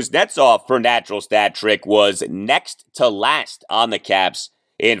 And Kuznetsov, per natural stat trick, was next to last on the Caps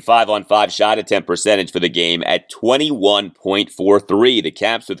in 5-on-5 shot attempt percentage for the game at 21.43. The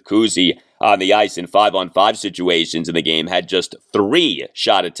Caps with Kuzi on the ice in 5-on-5 situations in the game had just 3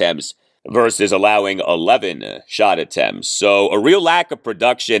 shot attempts versus allowing 11 shot attempts. So a real lack of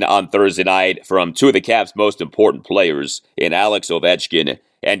production on Thursday night from 2 of the Caps' most important players in Alex Ovechkin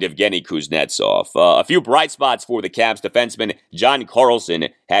and Evgeny Kuznetsov. A few bright spots for the Caps. Defenseman John Carlson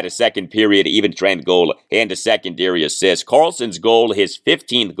had a second period even strength goal and a secondary assist. Carlson's goal, his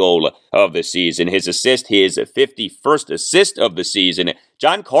 15th goal of the season. His assist, his 51st assist of the season.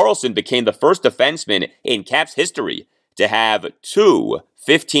 John Carlson became the first defenseman in Caps history to have 2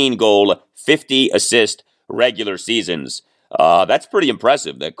 15-goal, 50-assist regular seasons. That's pretty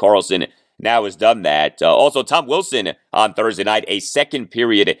impressive that Carlson now has done that. Also, Tom Wilson on Thursday night, a second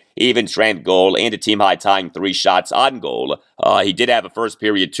period even strength goal and a team-high tying 3 shots on goal. He did have a first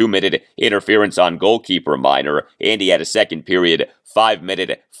period 2-minute interference on goalkeeper minor, and he had a second period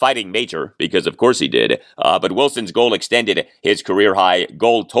 5-minute fighting major, because of course he did. But Wilson's goal extended his career-high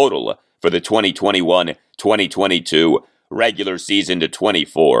goal total for the 2021-2022 regular season to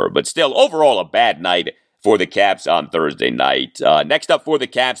 24. But still, overall, a bad night for the Caps on Thursday night. Next up for the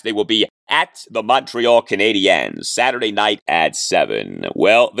Caps, they will be at the Montreal Canadiens Saturday night at 7.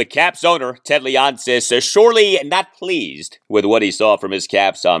 Well, the Caps owner, Ted Leonsis, is surely not pleased with what he saw from his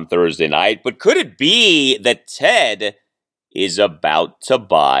Caps on Thursday night. But could it be that Ted is about to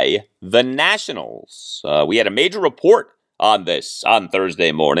buy the Nationals? We had a major report on this on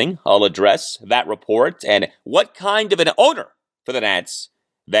Thursday morning. I'll address that report and what kind of an owner for the Nats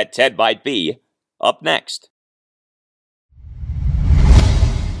that Ted might be up next.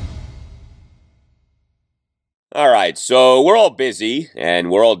 All right, so we're all busy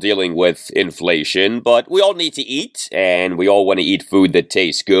and we're all dealing with inflation, but we all need to eat and we all want to eat food that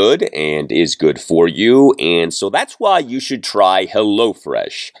tastes good and is good for you. And so that's why you should try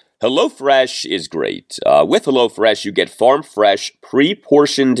HelloFresh. HelloFresh is great. With HelloFresh, you get farm-fresh,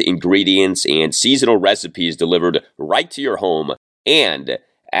 pre-portioned ingredients and seasonal recipes delivered right to your home and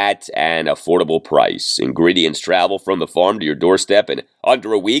at an affordable price. Ingredients travel from the farm to your doorstep in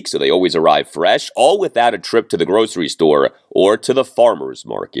under a week, so they always arrive fresh, all without a trip to the grocery store or to the farmer's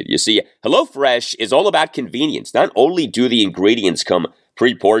market. You see, HelloFresh is all about convenience. Not only do the ingredients come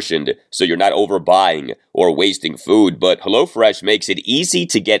pre-portioned so you're not overbuying or wasting food, but HelloFresh makes it easy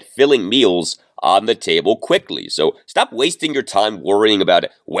to get filling meals on the table quickly. So stop wasting your time worrying about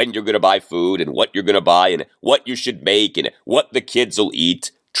when you're going to buy food and what you're going to buy and what you should make and what the kids will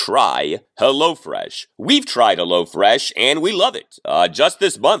eat. Try HelloFresh. We've tried HelloFresh and we love it. Just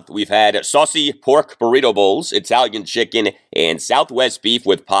this month, we've had saucy pork burrito bowls, Italian chicken, and Southwest beef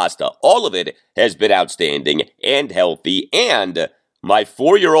with pasta. All of it has been outstanding and healthy, and my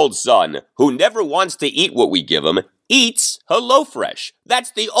 4-year-old son, who never wants to eat what we give him, eats HelloFresh.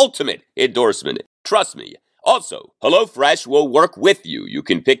 That's the ultimate endorsement. Trust me, Also, HelloFresh will work with you. You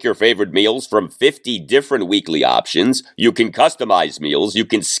can pick your favorite meals from 50 different weekly options. You can customize meals. You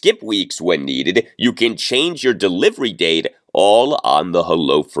can skip weeks when needed. You can change your delivery date, all on the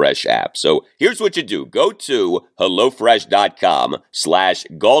HelloFresh app. So here's what you do. Go to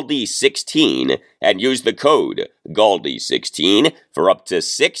HelloFresh.com/Galdi16 and use the code Galdi16 for up to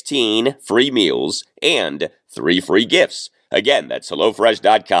 16 free meals and 3 free gifts. Again, that's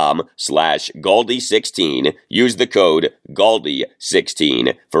HelloFresh.com/Galdi16. Use the code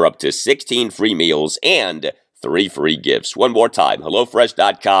Galdi16 for up to 16 free meals and 3 free gifts. One more time,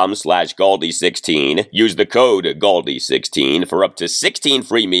 HelloFresh.com/Galdi16. Use the code Galdi16 for up to 16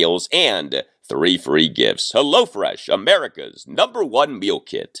 free meals and 3 free gifts. HelloFresh, America's #1 meal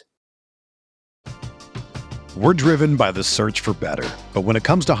kit. We're driven by the search for better. But when it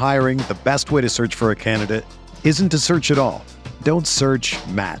comes to hiring, the best way to search for a candidate isn't to search at all. Don't search,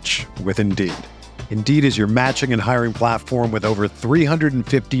 match with Indeed. Indeed is your matching and hiring platform with over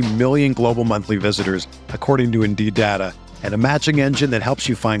 350 million global monthly visitors, according to Indeed data, and a matching engine that helps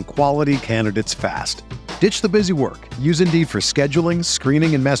you find quality candidates fast. Ditch the busy work. Use Indeed for scheduling,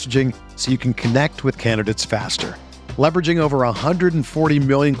 screening, and messaging so you can connect with candidates faster. Leveraging over 140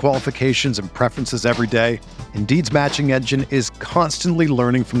 million qualifications and preferences every day, Indeed's matching engine is constantly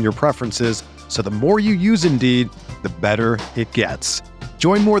learning from your preferences, so the more you use Indeed, the better it gets.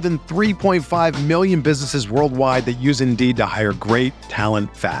 Join more than 3.5 million businesses worldwide that use Indeed to hire great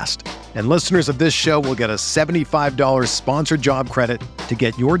talent fast. And listeners of this show will get a $75 sponsored job credit to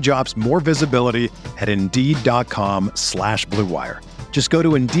get your jobs more visibility at Indeed.com/Blue Wire. Just go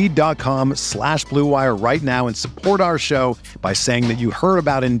to Indeed.com/Blue Wire right now and support our show by saying that you heard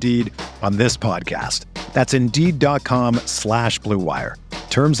about Indeed on this podcast. That's Indeed.com/Blue Wire.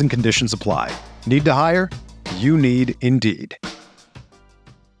 Terms and conditions apply. Need to hire? You need Indeed.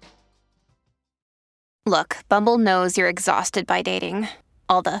 Look, Bumble knows you're exhausted by dating.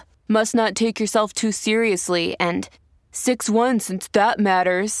 All the must not take yourself too seriously and 6'1" since that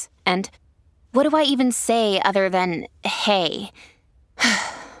matters. And what do I even say other than hey?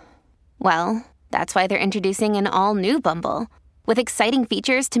 Well, that's why they're introducing an all-new Bumble with exciting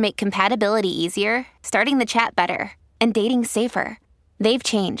features to make compatibility easier, starting the chat better, and dating safer. They've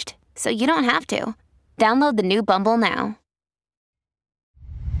changed, so you don't have to. Download the new Bumble now.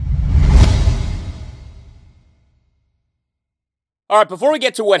 All right, before we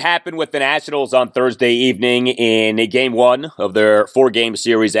get to what happened with the Nationals on Thursday evening in Game 1 of their 4-game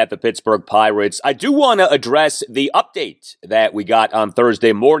series at the Pittsburgh Pirates, I do want to address the update that we got on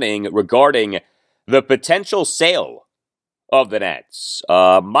Thursday morning regarding the potential sale of the Nats.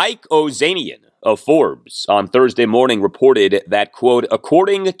 Mike Ozanian of Forbes on Thursday morning reported that, quote,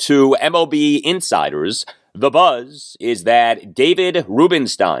 according to MLB insiders, the buzz is that David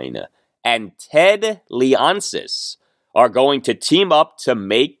Rubenstein and Ted Leonsis are going to team up to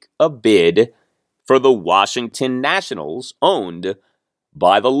make a bid for the Washington Nationals owned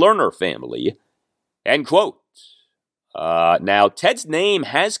by the Lerner family, end quote. Now, Ted's name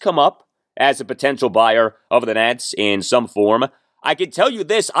has come up as a potential buyer of the Nats in some form. I can tell you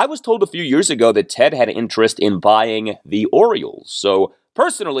this, I was told a few years ago that Ted had interest in buying the Orioles. So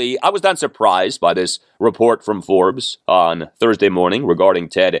personally, I was not surprised by this report from Forbes on Thursday morning regarding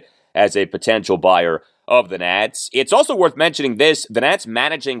Ted as a potential buyer of the Nats. It's also worth mentioning this, the Nats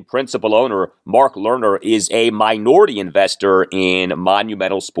managing principal owner, Mark Lerner, is a minority investor in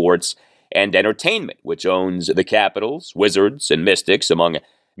Monumental Sports and Entertainment, which owns the Capitals, Wizards, and Mystics, among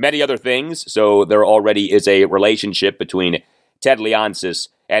many other things. So there already is a relationship between Ted Leonsis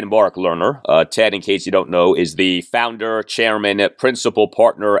and Mark Lerner. Ted, in case you don't know, is the founder, chairman, principal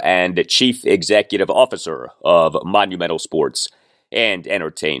partner, and chief executive officer of Monumental Sports and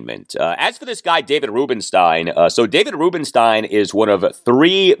Entertainment. As for this guy, David Rubenstein, so David Rubenstein is one of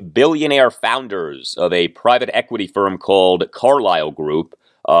 3 billionaire founders of a private equity firm called Carlyle Group.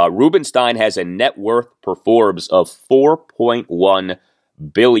 Rubenstein has a net worth per Forbes of $4.1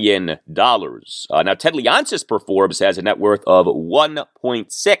 billion. Now, Ted Leonsis per Forbes has a net worth of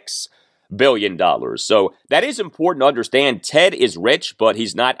 $1.6 billion. So that is important to understand. Ted is rich, but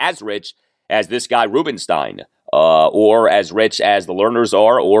he's not as rich as this guy Rubenstein, or as rich as the Lerners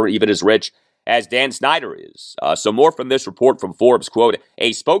are, or even as rich as Dan Snyder is. So more from this report from Forbes, quote,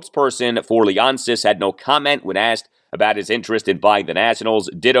 a spokesperson for Leonsis had no comment when asked about his interest in buying the Nationals.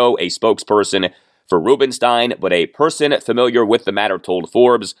 Ditto, a spokesperson for Rubenstein, but a person familiar with the matter told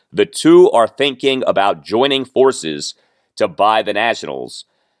Forbes the two are thinking about joining forces to buy the Nationals.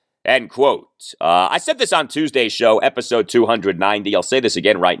 End quote. I said this on Tuesday's show, episode 290. I'll say this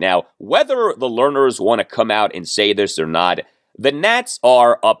again right now. Whether the Lerners want to come out and say this or not, the Nats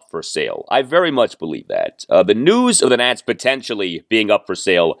are up for sale. I very much believe that. The news of the Nats potentially being up for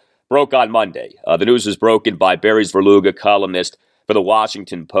sale broke on Monday. The news was broken by Barry's Verluga, columnist for the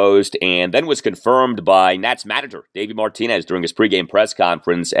Washington Post, and then was confirmed by Nats manager Davey Martinez during his pregame press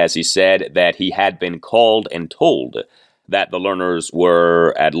conference, as he said that he had been called and told that the Lerners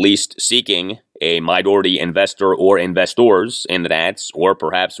were at least seeking a minority investor or investors in the Nats, or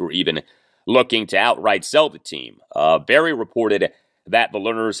perhaps were even looking to outright sell the team. Barry reported that the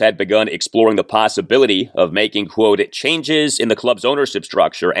Lerners had begun exploring the possibility of making, quote, changes in the club's ownership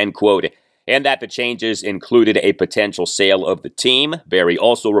structure, end quote, and that the changes included a potential sale of the team. Barry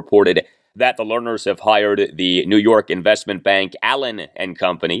also reported that the Lerners have hired the New York investment bank Allen &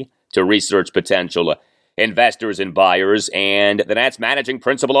 Company to research potential investors and buyers, and the Nats managing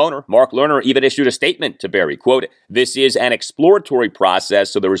principal owner, Mark Lerner, even issued a statement to Barry, quote, this is an exploratory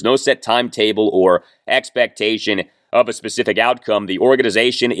process, so there is no set timetable or expectation of a specific outcome. The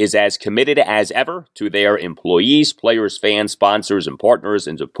organization is as committed as ever to their employees, players, fans, sponsors, and partners,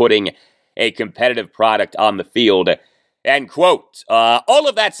 and to putting a competitive product on the field, end quote. All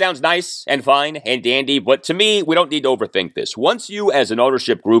of that sounds nice and fine and dandy, but to me, we don't need to overthink this. Once you as an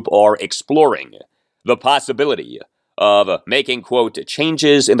ownership group are exploring the possibility of making, quote,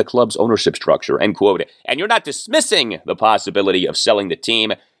 changes in the club's ownership structure, end quote, and you're not dismissing the possibility of selling the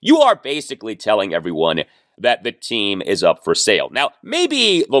team, you are basically telling everyone that the team is up for sale. Now,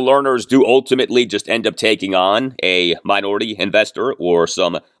 maybe the Lerners do ultimately just end up taking on a minority investor or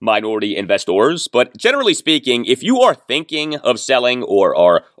some minority investors, but generally speaking, if you are thinking of selling or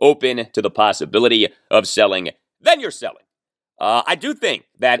are open to the possibility of selling, then you're selling. I do think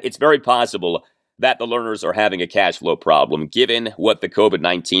that it's very possible that the Lerners are having a cash flow problem, given what the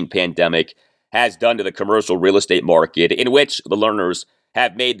COVID-19 pandemic has done to the commercial real estate market, in which the Lerners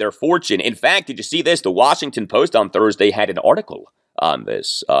have made their fortune. In fact, did you see this? The Washington Post on Thursday had an article on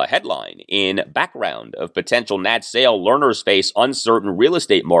this headline in background of potential Nats sale. Lerners face uncertain real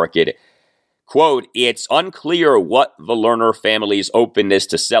estate market. Quote, it's unclear what the Lerner family's openness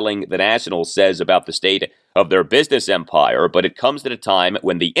to selling the Nationals says about the state of their business empire, but it comes at a time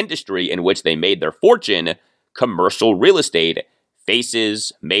when the industry in which they made their fortune, commercial real estate,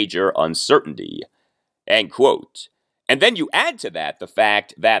 faces major uncertainty, end quote. And then you add to that the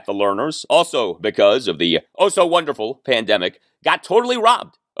fact that the Lerners, also because of the oh-so-wonderful pandemic, got totally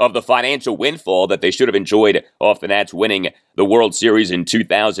robbed of the financial windfall that they should have enjoyed off the Nats winning the World Series in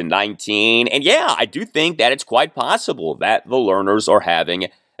 2019. And yeah, I do think that it's quite possible that the Lerners are having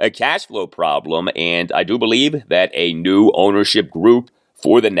a cash flow problem, and I do believe that a new ownership group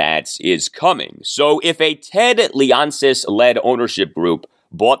for the Nats is coming. So if a Ted Leonsis-led ownership group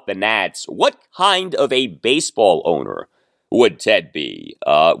bought the Nats, what kind of a baseball owner would Ted be?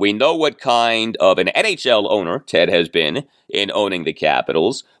 We know what kind of an NHL owner Ted has been in owning the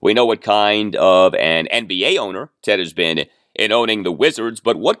Capitals. We know what kind of an NBA owner Ted has been in owning the Wizards,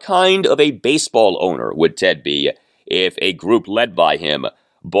 but what kind of a baseball owner would Ted be if a group led by him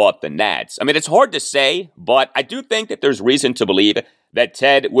bought the Nats? I mean, it's hard to say, but I do think that there's reason to believe that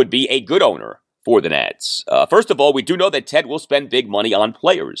Ted would be a good owner for the Nats. First of all, we do know that Ted will spend big money on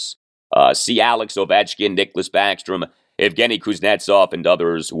players. See Alex Ovechkin, Nicholas Backstrom, Evgeny Kuznetsov, and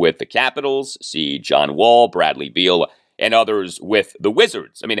others with the Capitals. See John Wall, Bradley Beal, and others with the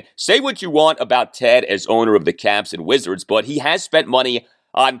Wizards. I mean, say what you want about Ted as owner of the Caps and Wizards, but he has spent money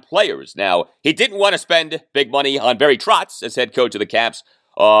on players. Now, he didn't want to spend big money on Barry Trotz as head coach of the Caps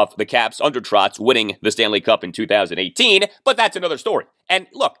under Trotz winning the Stanley Cup in 2018, but that's another story. And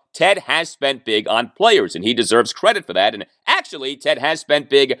look, Ted has spent big on players, and he deserves credit for that. And actually, Ted has spent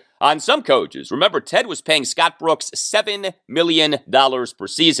big on some coaches. Remember, Ted was paying Scott Brooks $7 million per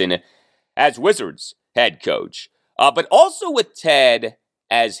season as Wizards head coach. But also with Ted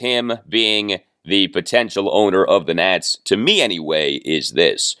as him being the potential owner of the Nats, to me anyway, is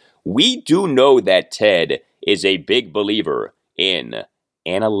this. We do know that Ted is a big believer in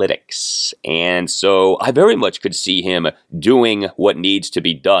analytics. And so I very much could see him doing what needs to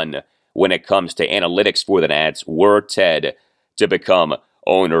be done when it comes to analytics for the Nats were Ted to become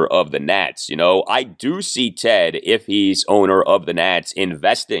owner of the Nats. You know, I do see Ted, if he's owner of the Nats,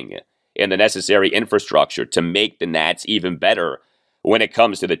 investing in the necessary infrastructure to make the Nats even better when it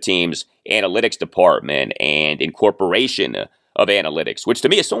comes to the team's analytics department and incorporation of analytics, which to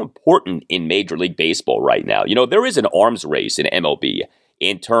me is so important in Major League Baseball right now. You know, there is an arms race in MLB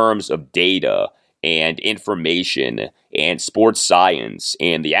in terms of data and information and sports science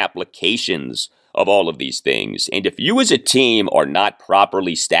and the applications of all of these things. And if you as a team are not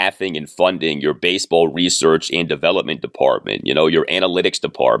properly staffing and funding your baseball research and development department, you know, your analytics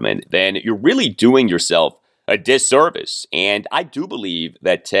department, then you're really doing yourself a disservice. And I do believe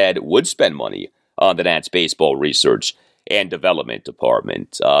that Ted would spend money on the Nats baseball research and development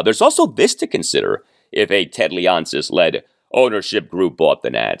department. There's also this to consider if a Ted Leonsis-led ownership group bought the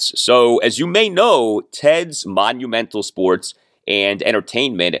Nats. So, as you may know, Ted's Monumental Sports and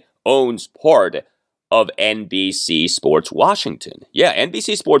Entertainment owns part of NBC Sports Washington. Yeah,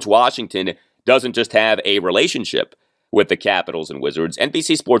 NBC Sports Washington doesn't just have a relationship with the Capitals and Wizards.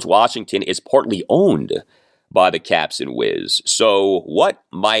 NBC Sports Washington is partly owned by the Caps and Wiz. So what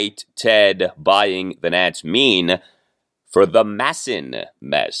might Ted buying the Nats mean for the Masson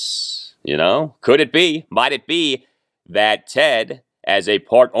mess? You know, might it be that Ted, as a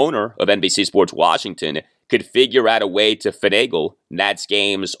part owner of NBC Sports Washington, could figure out a way to finagle Nats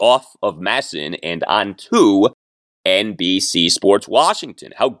games off of Masson and onto NBC Sports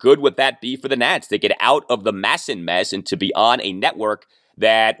Washington? How good would that be for the Nats to get out of the Masson mess and to be on a network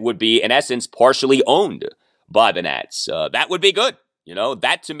that would be, in essence, partially owned by the Nats? That would be good. You know,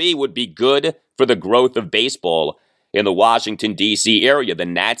 that to me would be good for the growth of baseball in the Washington, D.C. area. The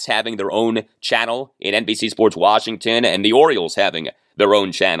Nats having their own channel in NBC Sports Washington and the Orioles having their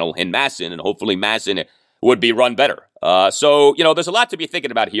own channel in Masson, and hopefully Masson would be run better. So, you know, there's a lot to be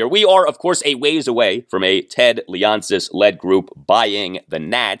thinking about here. We are, of course, a ways away from a Ted Leonsis-led group buying the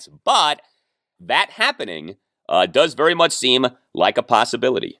Nats, but that happening does very much seem like a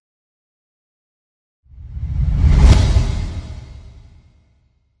possibility.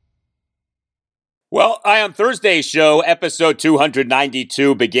 Well, on Thursday's show, episode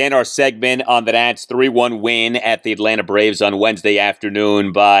 292, began our segment on the Nats' 3-1 win at the Atlanta Braves on Wednesday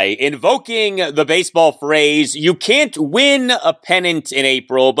afternoon by invoking the baseball phrase, you can't win a pennant in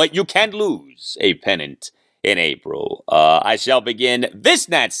April, but you can lose a pennant in April. I shall begin this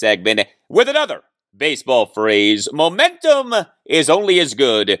Nats segment with another baseball phrase, momentum is only as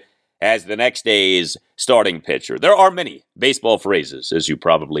good as the next day's starting pitcher. There are many baseball phrases, as you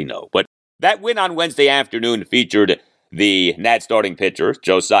probably know, but that win on Wednesday afternoon featured the Nats starting pitcher,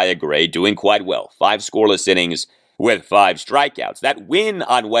 Josiah Gray, doing quite well. 5 scoreless innings with 5 strikeouts. That win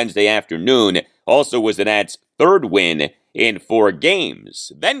on Wednesday afternoon also was the Nats' 3rd win in 4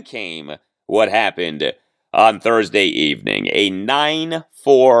 games. Then came what happened on Thursday evening, a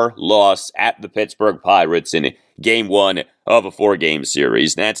 9-4 loss at the Pittsburgh Pirates in Game 1 of a 4-game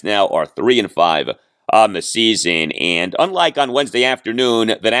series. Nats now are 3-5 on the season, and unlike on Wednesday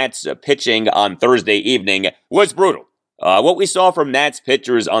afternoon, the Nats pitching on Thursday evening was brutal. What we saw from Nats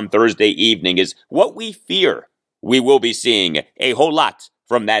pitchers on Thursday evening is what we fear we will be seeing a whole lot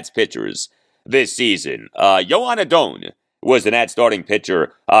from Nats pitchers this season. Yoan Adon was the Nats starting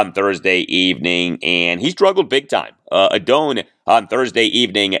pitcher on Thursday evening, and he struggled big time. Adon on Thursday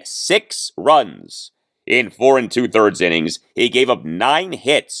evening, 6 runs in 4 2/3 innings. He gave up 9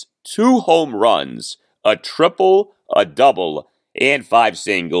 hits, 2 home runs, a triple, a double, and 5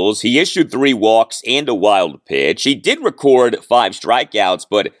 singles. He issued 3 walks and a wild pitch. He did record 5 strikeouts,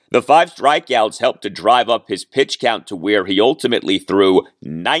 but the 5 strikeouts helped to drive up his pitch count to where he ultimately threw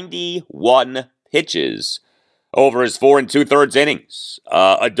 91 pitches over his 4 2/3 innings.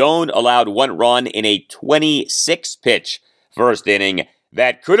 Adon allowed 1 run in a 26-pitch first inning.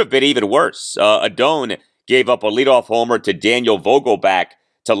 That could have been even worse. Adon gave up a leadoff homer to Daniel Vogelbach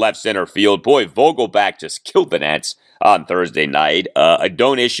to left center field. Boy, Vogelbach just killed the Nats on Thursday night.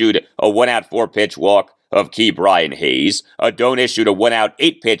 Adon issued a 1-out 4-pitch walk of Key Brian Hayes. Adon issued a 1-out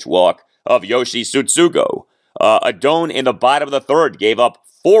 8-pitch walk of Yoshi Tsutsugo. Adon in the bottom of the 3rd gave up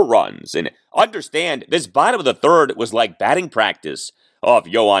 4 runs. And understand, this bottom of the 3rd was like batting practice of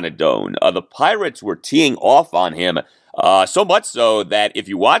Yoan Adon. The Pirates were teeing off on him, so much so that if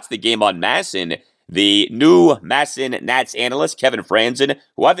you watch the game on Masson, the new Masson Nats analyst, Kevin Franzen,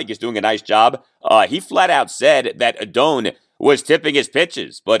 who I think is doing a nice job, he flat out said that Adon was tipping his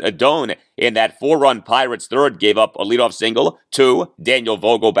pitches. But Adon, in that 4-run Pirates 3rd, gave up a leadoff single to Daniel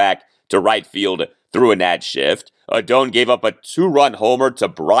Vogelbach to right field through a Nats shift. Adon gave up a 2-run homer to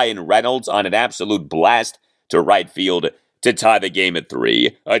Brian Reynolds on an absolute blast to right field to tie the game at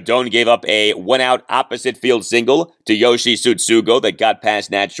 3. Adon gave up a 1-out opposite field single to Yoshi Tsutsugo that got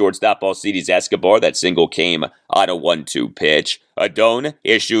past Nats shortstop Alcides Escobar. That single came on a 1-2 pitch. Adon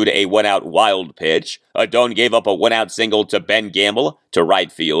issued a 1-out wild pitch. Adon gave up a 1-out single to Ben Gamble to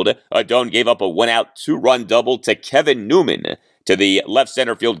right field. Adon gave up a 1-out 2-run double to Kevin Newman to the left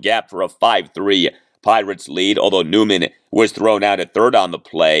center field gap for a 5-3 Pirates lead, although Newman was thrown out at 3rd on the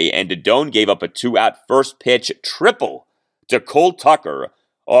play, and Adon gave up a 2-out first pitch triple to Cole Tucker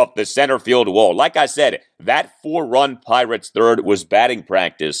off the center field wall. Like I said, that 4-run Pirates 3rd was batting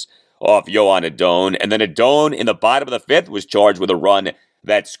practice off Yoan Adon, and then Adon in the bottom of the 5th was charged with a run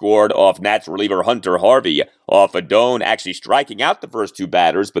that scored off Nats reliever Hunter Harvey off Adon actually striking out the first two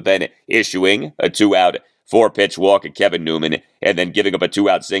batters, but then issuing a 2-out 4-pitch walk at Kevin Newman and then giving up a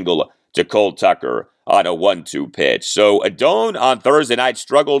 2-out single to Cole Tucker on a 1-2 pitch. So Adon on Thursday night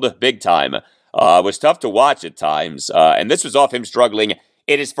struggled big time. Was tough to watch at times, and this was off him struggling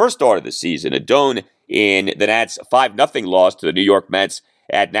in his first start of the season. Adon in the Nats' 5-0 loss to the New York Mets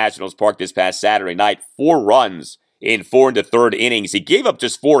at Nationals Park this past Saturday night. 4 runs in 4 and a third innings. He gave up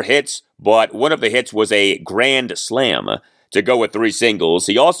just 4 hits, but one of the hits was a grand slam to go with 3 singles.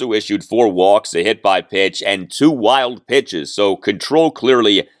 He also issued 4 walks, a hit by pitch, and 2 wild pitches. So control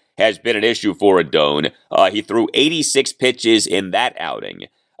clearly has been an issue for Adon. He threw 86 pitches in that outing.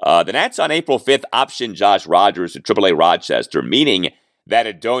 The Nats on April 5th optioned Josh Rogers to AAA Rochester, meaning that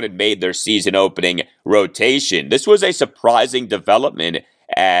Adon had made their season-opening rotation. This was a surprising development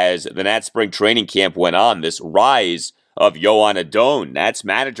as the Nats spring training camp went on, this rise of Yoan Adon. Nats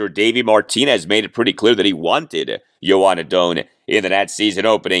manager Davey Martinez made it pretty clear that he wanted Yoan Adon in the Nats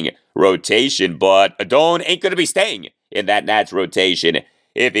season-opening rotation, but Adon ain't going to be staying in that Nats rotation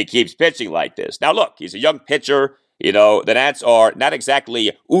if he keeps pitching like this. Now look, he's a young pitcher. You know, the Nats are not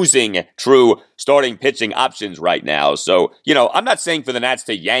exactly oozing true starting pitching options right now. So, you know, I'm not saying for the Nats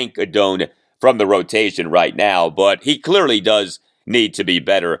to yank Adon from the rotation right now, but he clearly does need to be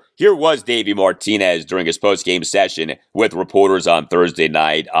better. Here was Davey Martinez during his post-game session with reporters on Thursday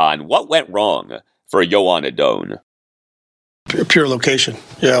night on what went wrong for Yoan Adon. Pure location.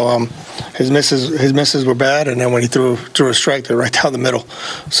 You know, his misses were bad, and then when he threw a strike, they're right down the middle.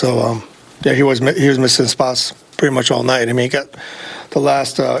 So, yeah, he was missing spots pretty much all night. I mean, he got the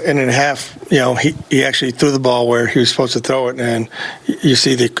last inning and a half. You know, he actually threw the ball where he was supposed to throw it, and you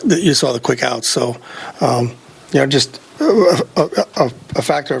saw the quick outs. So, you know, just a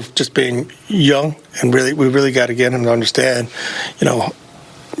factor of just being young, and we really got to get him to understand, you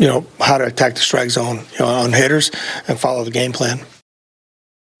know how to attack the strike zone, you know, on hitters and follow the game plan.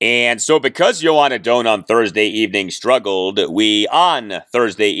 And so because Yoan Adon on Thursday evening struggled, we on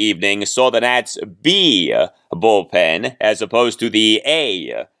Thursday evening saw the Nats B bullpen as opposed to the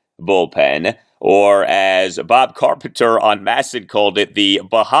A bullpen, or as Bob Carpenter on Masson called it, the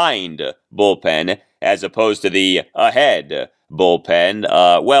behind bullpen as opposed to the ahead bullpen.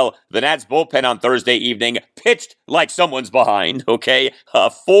 Well, the Nats bullpen on Thursday evening pitched like someone's behind, okay?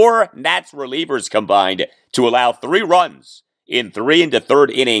 4 Nats relievers combined to allow 3 runs in 3 and a third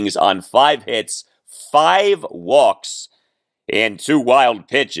innings on 5 hits, 5 walks, and 2 wild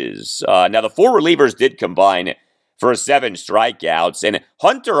pitches. Now, the 4 relievers did combine for 7 strikeouts, and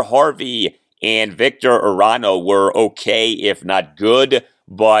Hunter Harvey and Victor Urano were okay, if not good,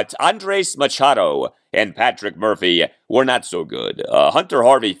 but Andres Machado and Patrick Murphy were not so good. Hunter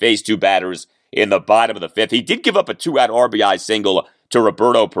Harvey faced 2 batters in the bottom of the 5th. He did give up a 2-out RBI single to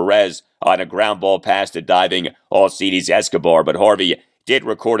Roberto Perez on a ground ball pass to diving Alcides Escobar, but Harvey did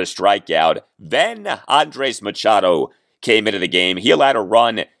record a strikeout. Then Andres Machado came into the game. He allowed a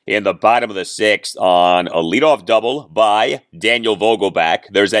run in the bottom of the 6th on a leadoff double by Daniel Vogelback.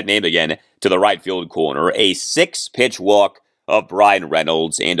 There's that name again, to the right field corner. A 6-pitch walk of Brian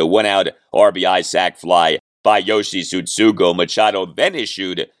Reynolds and a 1-out RBI sac fly by Yoshi Tsutsugo. Machado then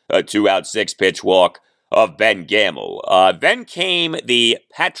issued a 2-out 6-pitch walk of Ben Gamel. Then came the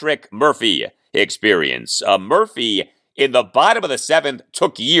Patrick Murphy experience. Murphy in the bottom of the 7th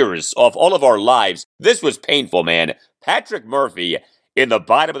took years off all of our lives. This was painful, man. Patrick Murphy in the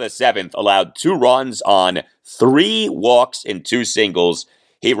bottom of the 7th allowed 2 runs on 3 walks and 2 singles.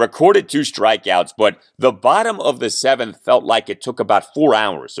 He recorded 2 strikeouts, but the bottom of the 7th felt like it took about 4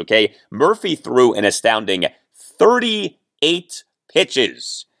 hours, okay? Murphy threw an astounding 38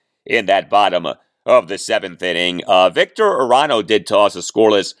 pitches in that bottom of the 7th inning. Victor Urano did toss a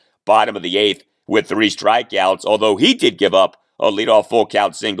scoreless bottom of the 8th with 3 strikeouts, although he did give up a leadoff full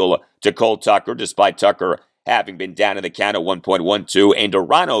count single to Cole Tucker, despite Tucker having been down in the count at 1.12, and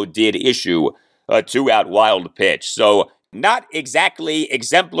Urano did issue a 2-out wild pitch. So not exactly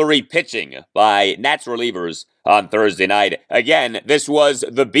exemplary pitching by Nats relievers on Thursday night. Again, this was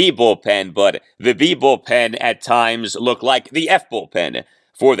the B bullpen, but the B bullpen at times looked like the F bullpen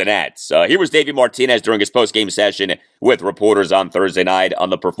for the Nats. Here was Davey Martinez during his post-game session with reporters on Thursday night on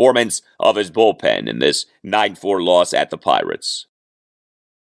the performance of his bullpen in this 9-4 loss at the Pirates.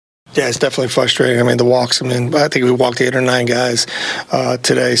 Yeah, it's definitely frustrating. I mean, the walks. I mean, I think we walked 8 or 9 guys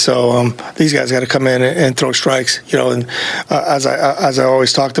today. So these guys got to come in and throw strikes. And as I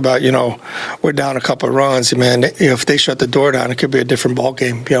always talked about, we're down a couple of runs. Man, if they shut the door down, it could be a different ball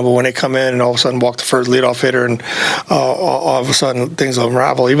game. But when they come in and all of a sudden walk the first leadoff hitter, and all of a sudden things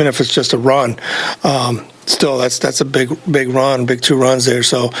unravel, even if it's just a run. Still, that's a big run, big 2 runs there.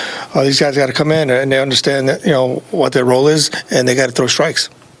 So these guys got to come in and they understand that what their role is, and they got to throw strikes.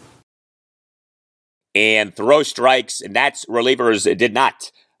 And throw strikes, Nats relievers did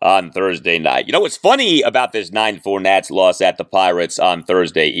not on Thursday night. What's funny about this 9-4 Nats loss at the Pirates on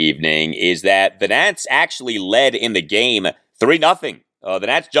Thursday evening is that the Nats actually led in the game 3-0. The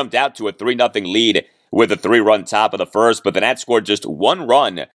Nats jumped out to a 3-0 lead with a 3-run top of the first, but the Nats scored just 1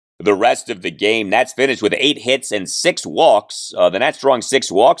 run the rest of the game. Nats finished with 8 hits and 6 walks. The Nats drawing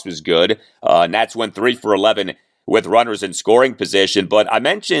 6 walks was good. Nats went 3 for 11 with runners in scoring position, but I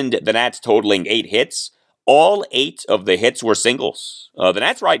mentioned the Nats totaling 8 hits. All 8 of the hits were singles. The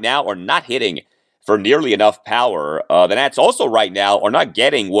Nats right now are not hitting for nearly enough power. The Nats also right now are not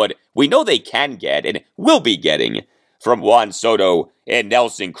getting what we know they can get and will be getting from Juan Soto and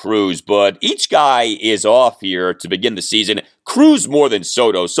Nelson Cruz, but each guy is off here to begin the season. Cruz more than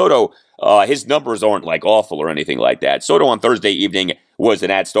Soto. Soto, his numbers aren't awful or anything like that. Soto on Thursday evening was the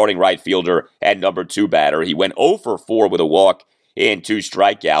Nats starting right fielder and number 2 batter. He went 0 for 4 with a walk and 2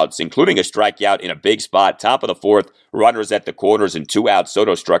 strikeouts, including a strikeout in a big spot, top of the 4th, runners at the corners and 2 outs.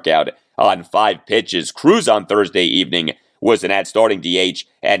 Soto struck out on 5 pitches. Cruz on Thursday evening was the Nats starting DH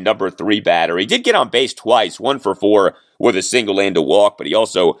and number 3 batter. He did get on base twice, 1 for 4 with a single and a walk, but he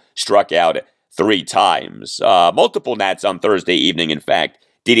also struck out 3 times. Multiple Nats on Thursday evening, in fact,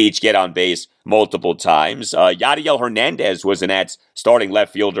 did each get on base multiple times. Yadiel Hernandez was the Nats starting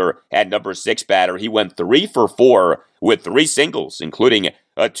left fielder and number 6 batter. He went 3 for 4 with 3 singles, including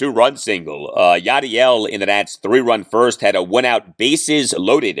a 2-run single. Yadiel in the Nats 3-run first had a 1-out bases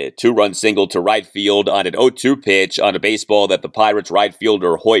loaded 2-run single to right field on an 0-2 pitch on a baseball that the Pirates right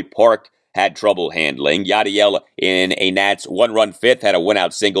fielder Hoyt Park had trouble handling. Yadiel in a Nats 1-run fifth had a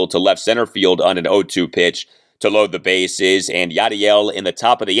 1-out single to left center field on an 0-2 pitch to load the bases, and Yadiel in the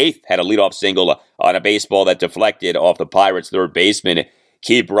top of the 8th had a leadoff single on a baseball that deflected off the Pirates' third baseman,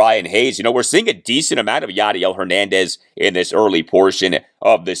 Key Brian Hayes. We're seeing a decent amount of Yadiel Hernandez in this early portion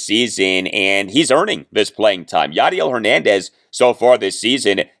of the season, and he's earning this playing time. Yadiel Hernandez so far this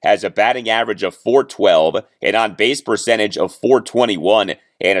season has a batting average of .412, an on-base percentage of .421,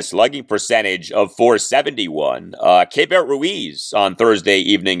 and a slugging percentage of .471. Keibert Ruiz on Thursday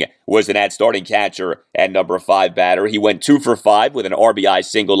evening was the Nats starting catcher and number 5 batter. He went 2 for 5 with an RBI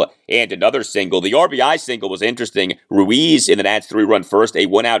single and another single. The RBI single was interesting. Ruiz in the Nats 3-run first, a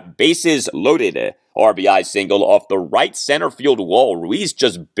 1-out bases loaded RBI single off the right center field wall. Ruiz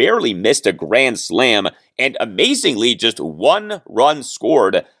just barely missed a grand slam, and amazingly, just 1 run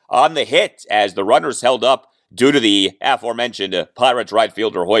scored on the hit as the runners held up due to the aforementioned Pirates right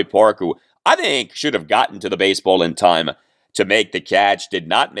fielder Hoyt Park, who I think should have gotten to the baseball in time to make the catch, did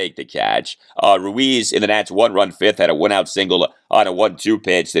not make the catch. Ruiz in the Nats 1-run fifth had a 1-out single on a 1-2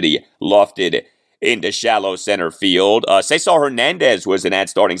 pitch that he lofted into shallow center field. Cesar Hernandez was the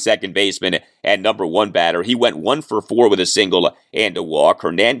Nats starting second baseman and number 1 batter. He went 1 for 4 with a single and a walk.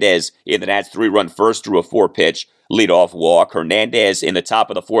 Hernandez in the Nats 3-run first drew a 4-pitch leadoff walk. Hernandez in the top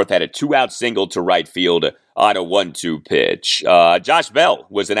of the 4th had a 2-out single to right field on a 1-2 pitch. Josh Bell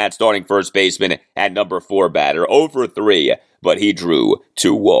was the Nats starting first baseman and number 4 batter, 0 for 3, but he drew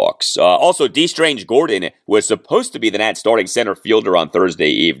 2 walks. Also, D. Strange Gordon was supposed to be the Nats starting center fielder on Thursday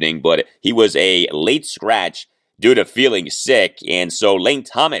evening, but he was a late scratch due to feeling sick, and so Lane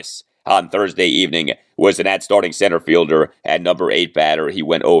Thomas on Thursday evening was the Nats starting center fielder and number 8 batter. He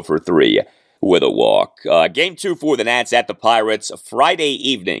went 0 for 3 with a walk. Game 2 for the Nats at the Pirates Friday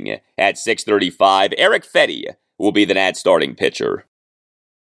evening at 6:35. Eric Fetty will be the Nats starting pitcher.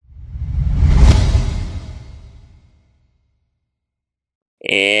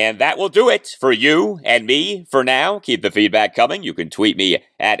 And that will do it for you and me for now. Keep the feedback coming. You can tweet me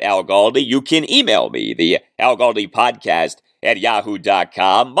at Al Galdi. You can email me, the Al Galdi podcast at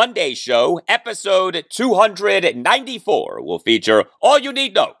yahoo.com. Monday show, episode 294, will feature all you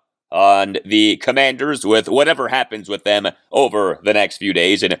need to know on the Commanders with whatever happens with them over the next few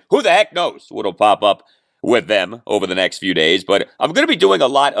days. And who the heck knows what'll pop up with them over the next few days. But I'm going to be doing a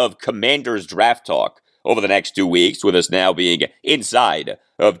lot of Commanders draft talk over the next 2 weeks, with us now being inside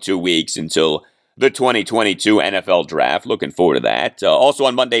of 2 weeks until the 2022 NFL Draft. Looking forward to that. Also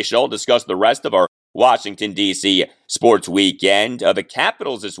on Monday's show, I'll discuss the rest of our Washington, D.C. sports weekend. The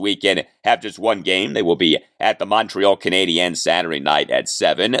Capitals this weekend have just one game. They will be at the Montreal Canadiens Saturday night at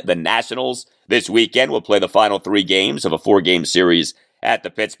 7. The Nationals this weekend will play the final 3 games of a 4-game series at the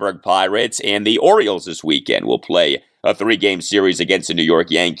Pittsburgh Pirates. And the Orioles this weekend will play a 3-game series against the New York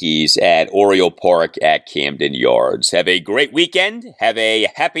Yankees at Oriole Park at Camden Yards. Have a great weekend. Have a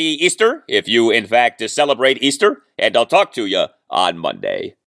happy Easter if you, in fact, celebrate Easter. And I'll talk to you on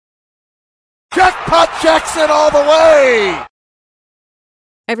Monday. Jackpot Jackson all the way!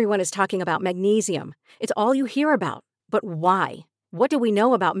 Everyone is talking about magnesium. It's all you hear about. But why? What do we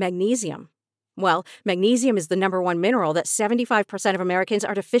know about magnesium? Well, magnesium is the number 1 mineral that 75% of Americans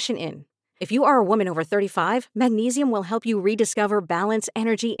are deficient in. If you are a woman over 35, magnesium will help you rediscover balance,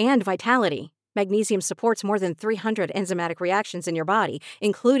 energy, and vitality. Magnesium supports more than 300 enzymatic reactions in your body,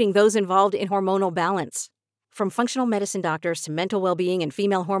 including those involved in hormonal balance. From functional medicine doctors to mental well-being and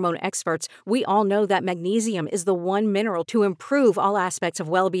female hormone experts, we all know that magnesium is the one mineral to improve all aspects of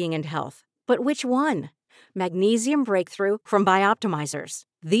well-being and health. But which one? Magnesium Breakthrough from Bioptimizers,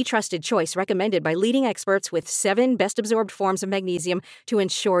 the trusted choice recommended by leading experts with 7 best-absorbed forms of magnesium to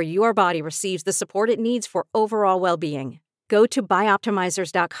ensure your body receives the support it needs for overall well-being. Go to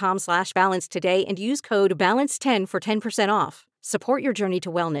bioptimizers.com/balance today and use code BALANCE10 for 10% off. Support your journey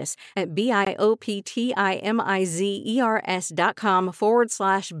to wellness at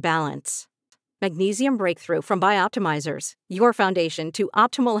bioptimizers.com/balance. Magnesium Breakthrough from Bioptimizers, your foundation to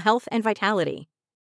optimal health and vitality.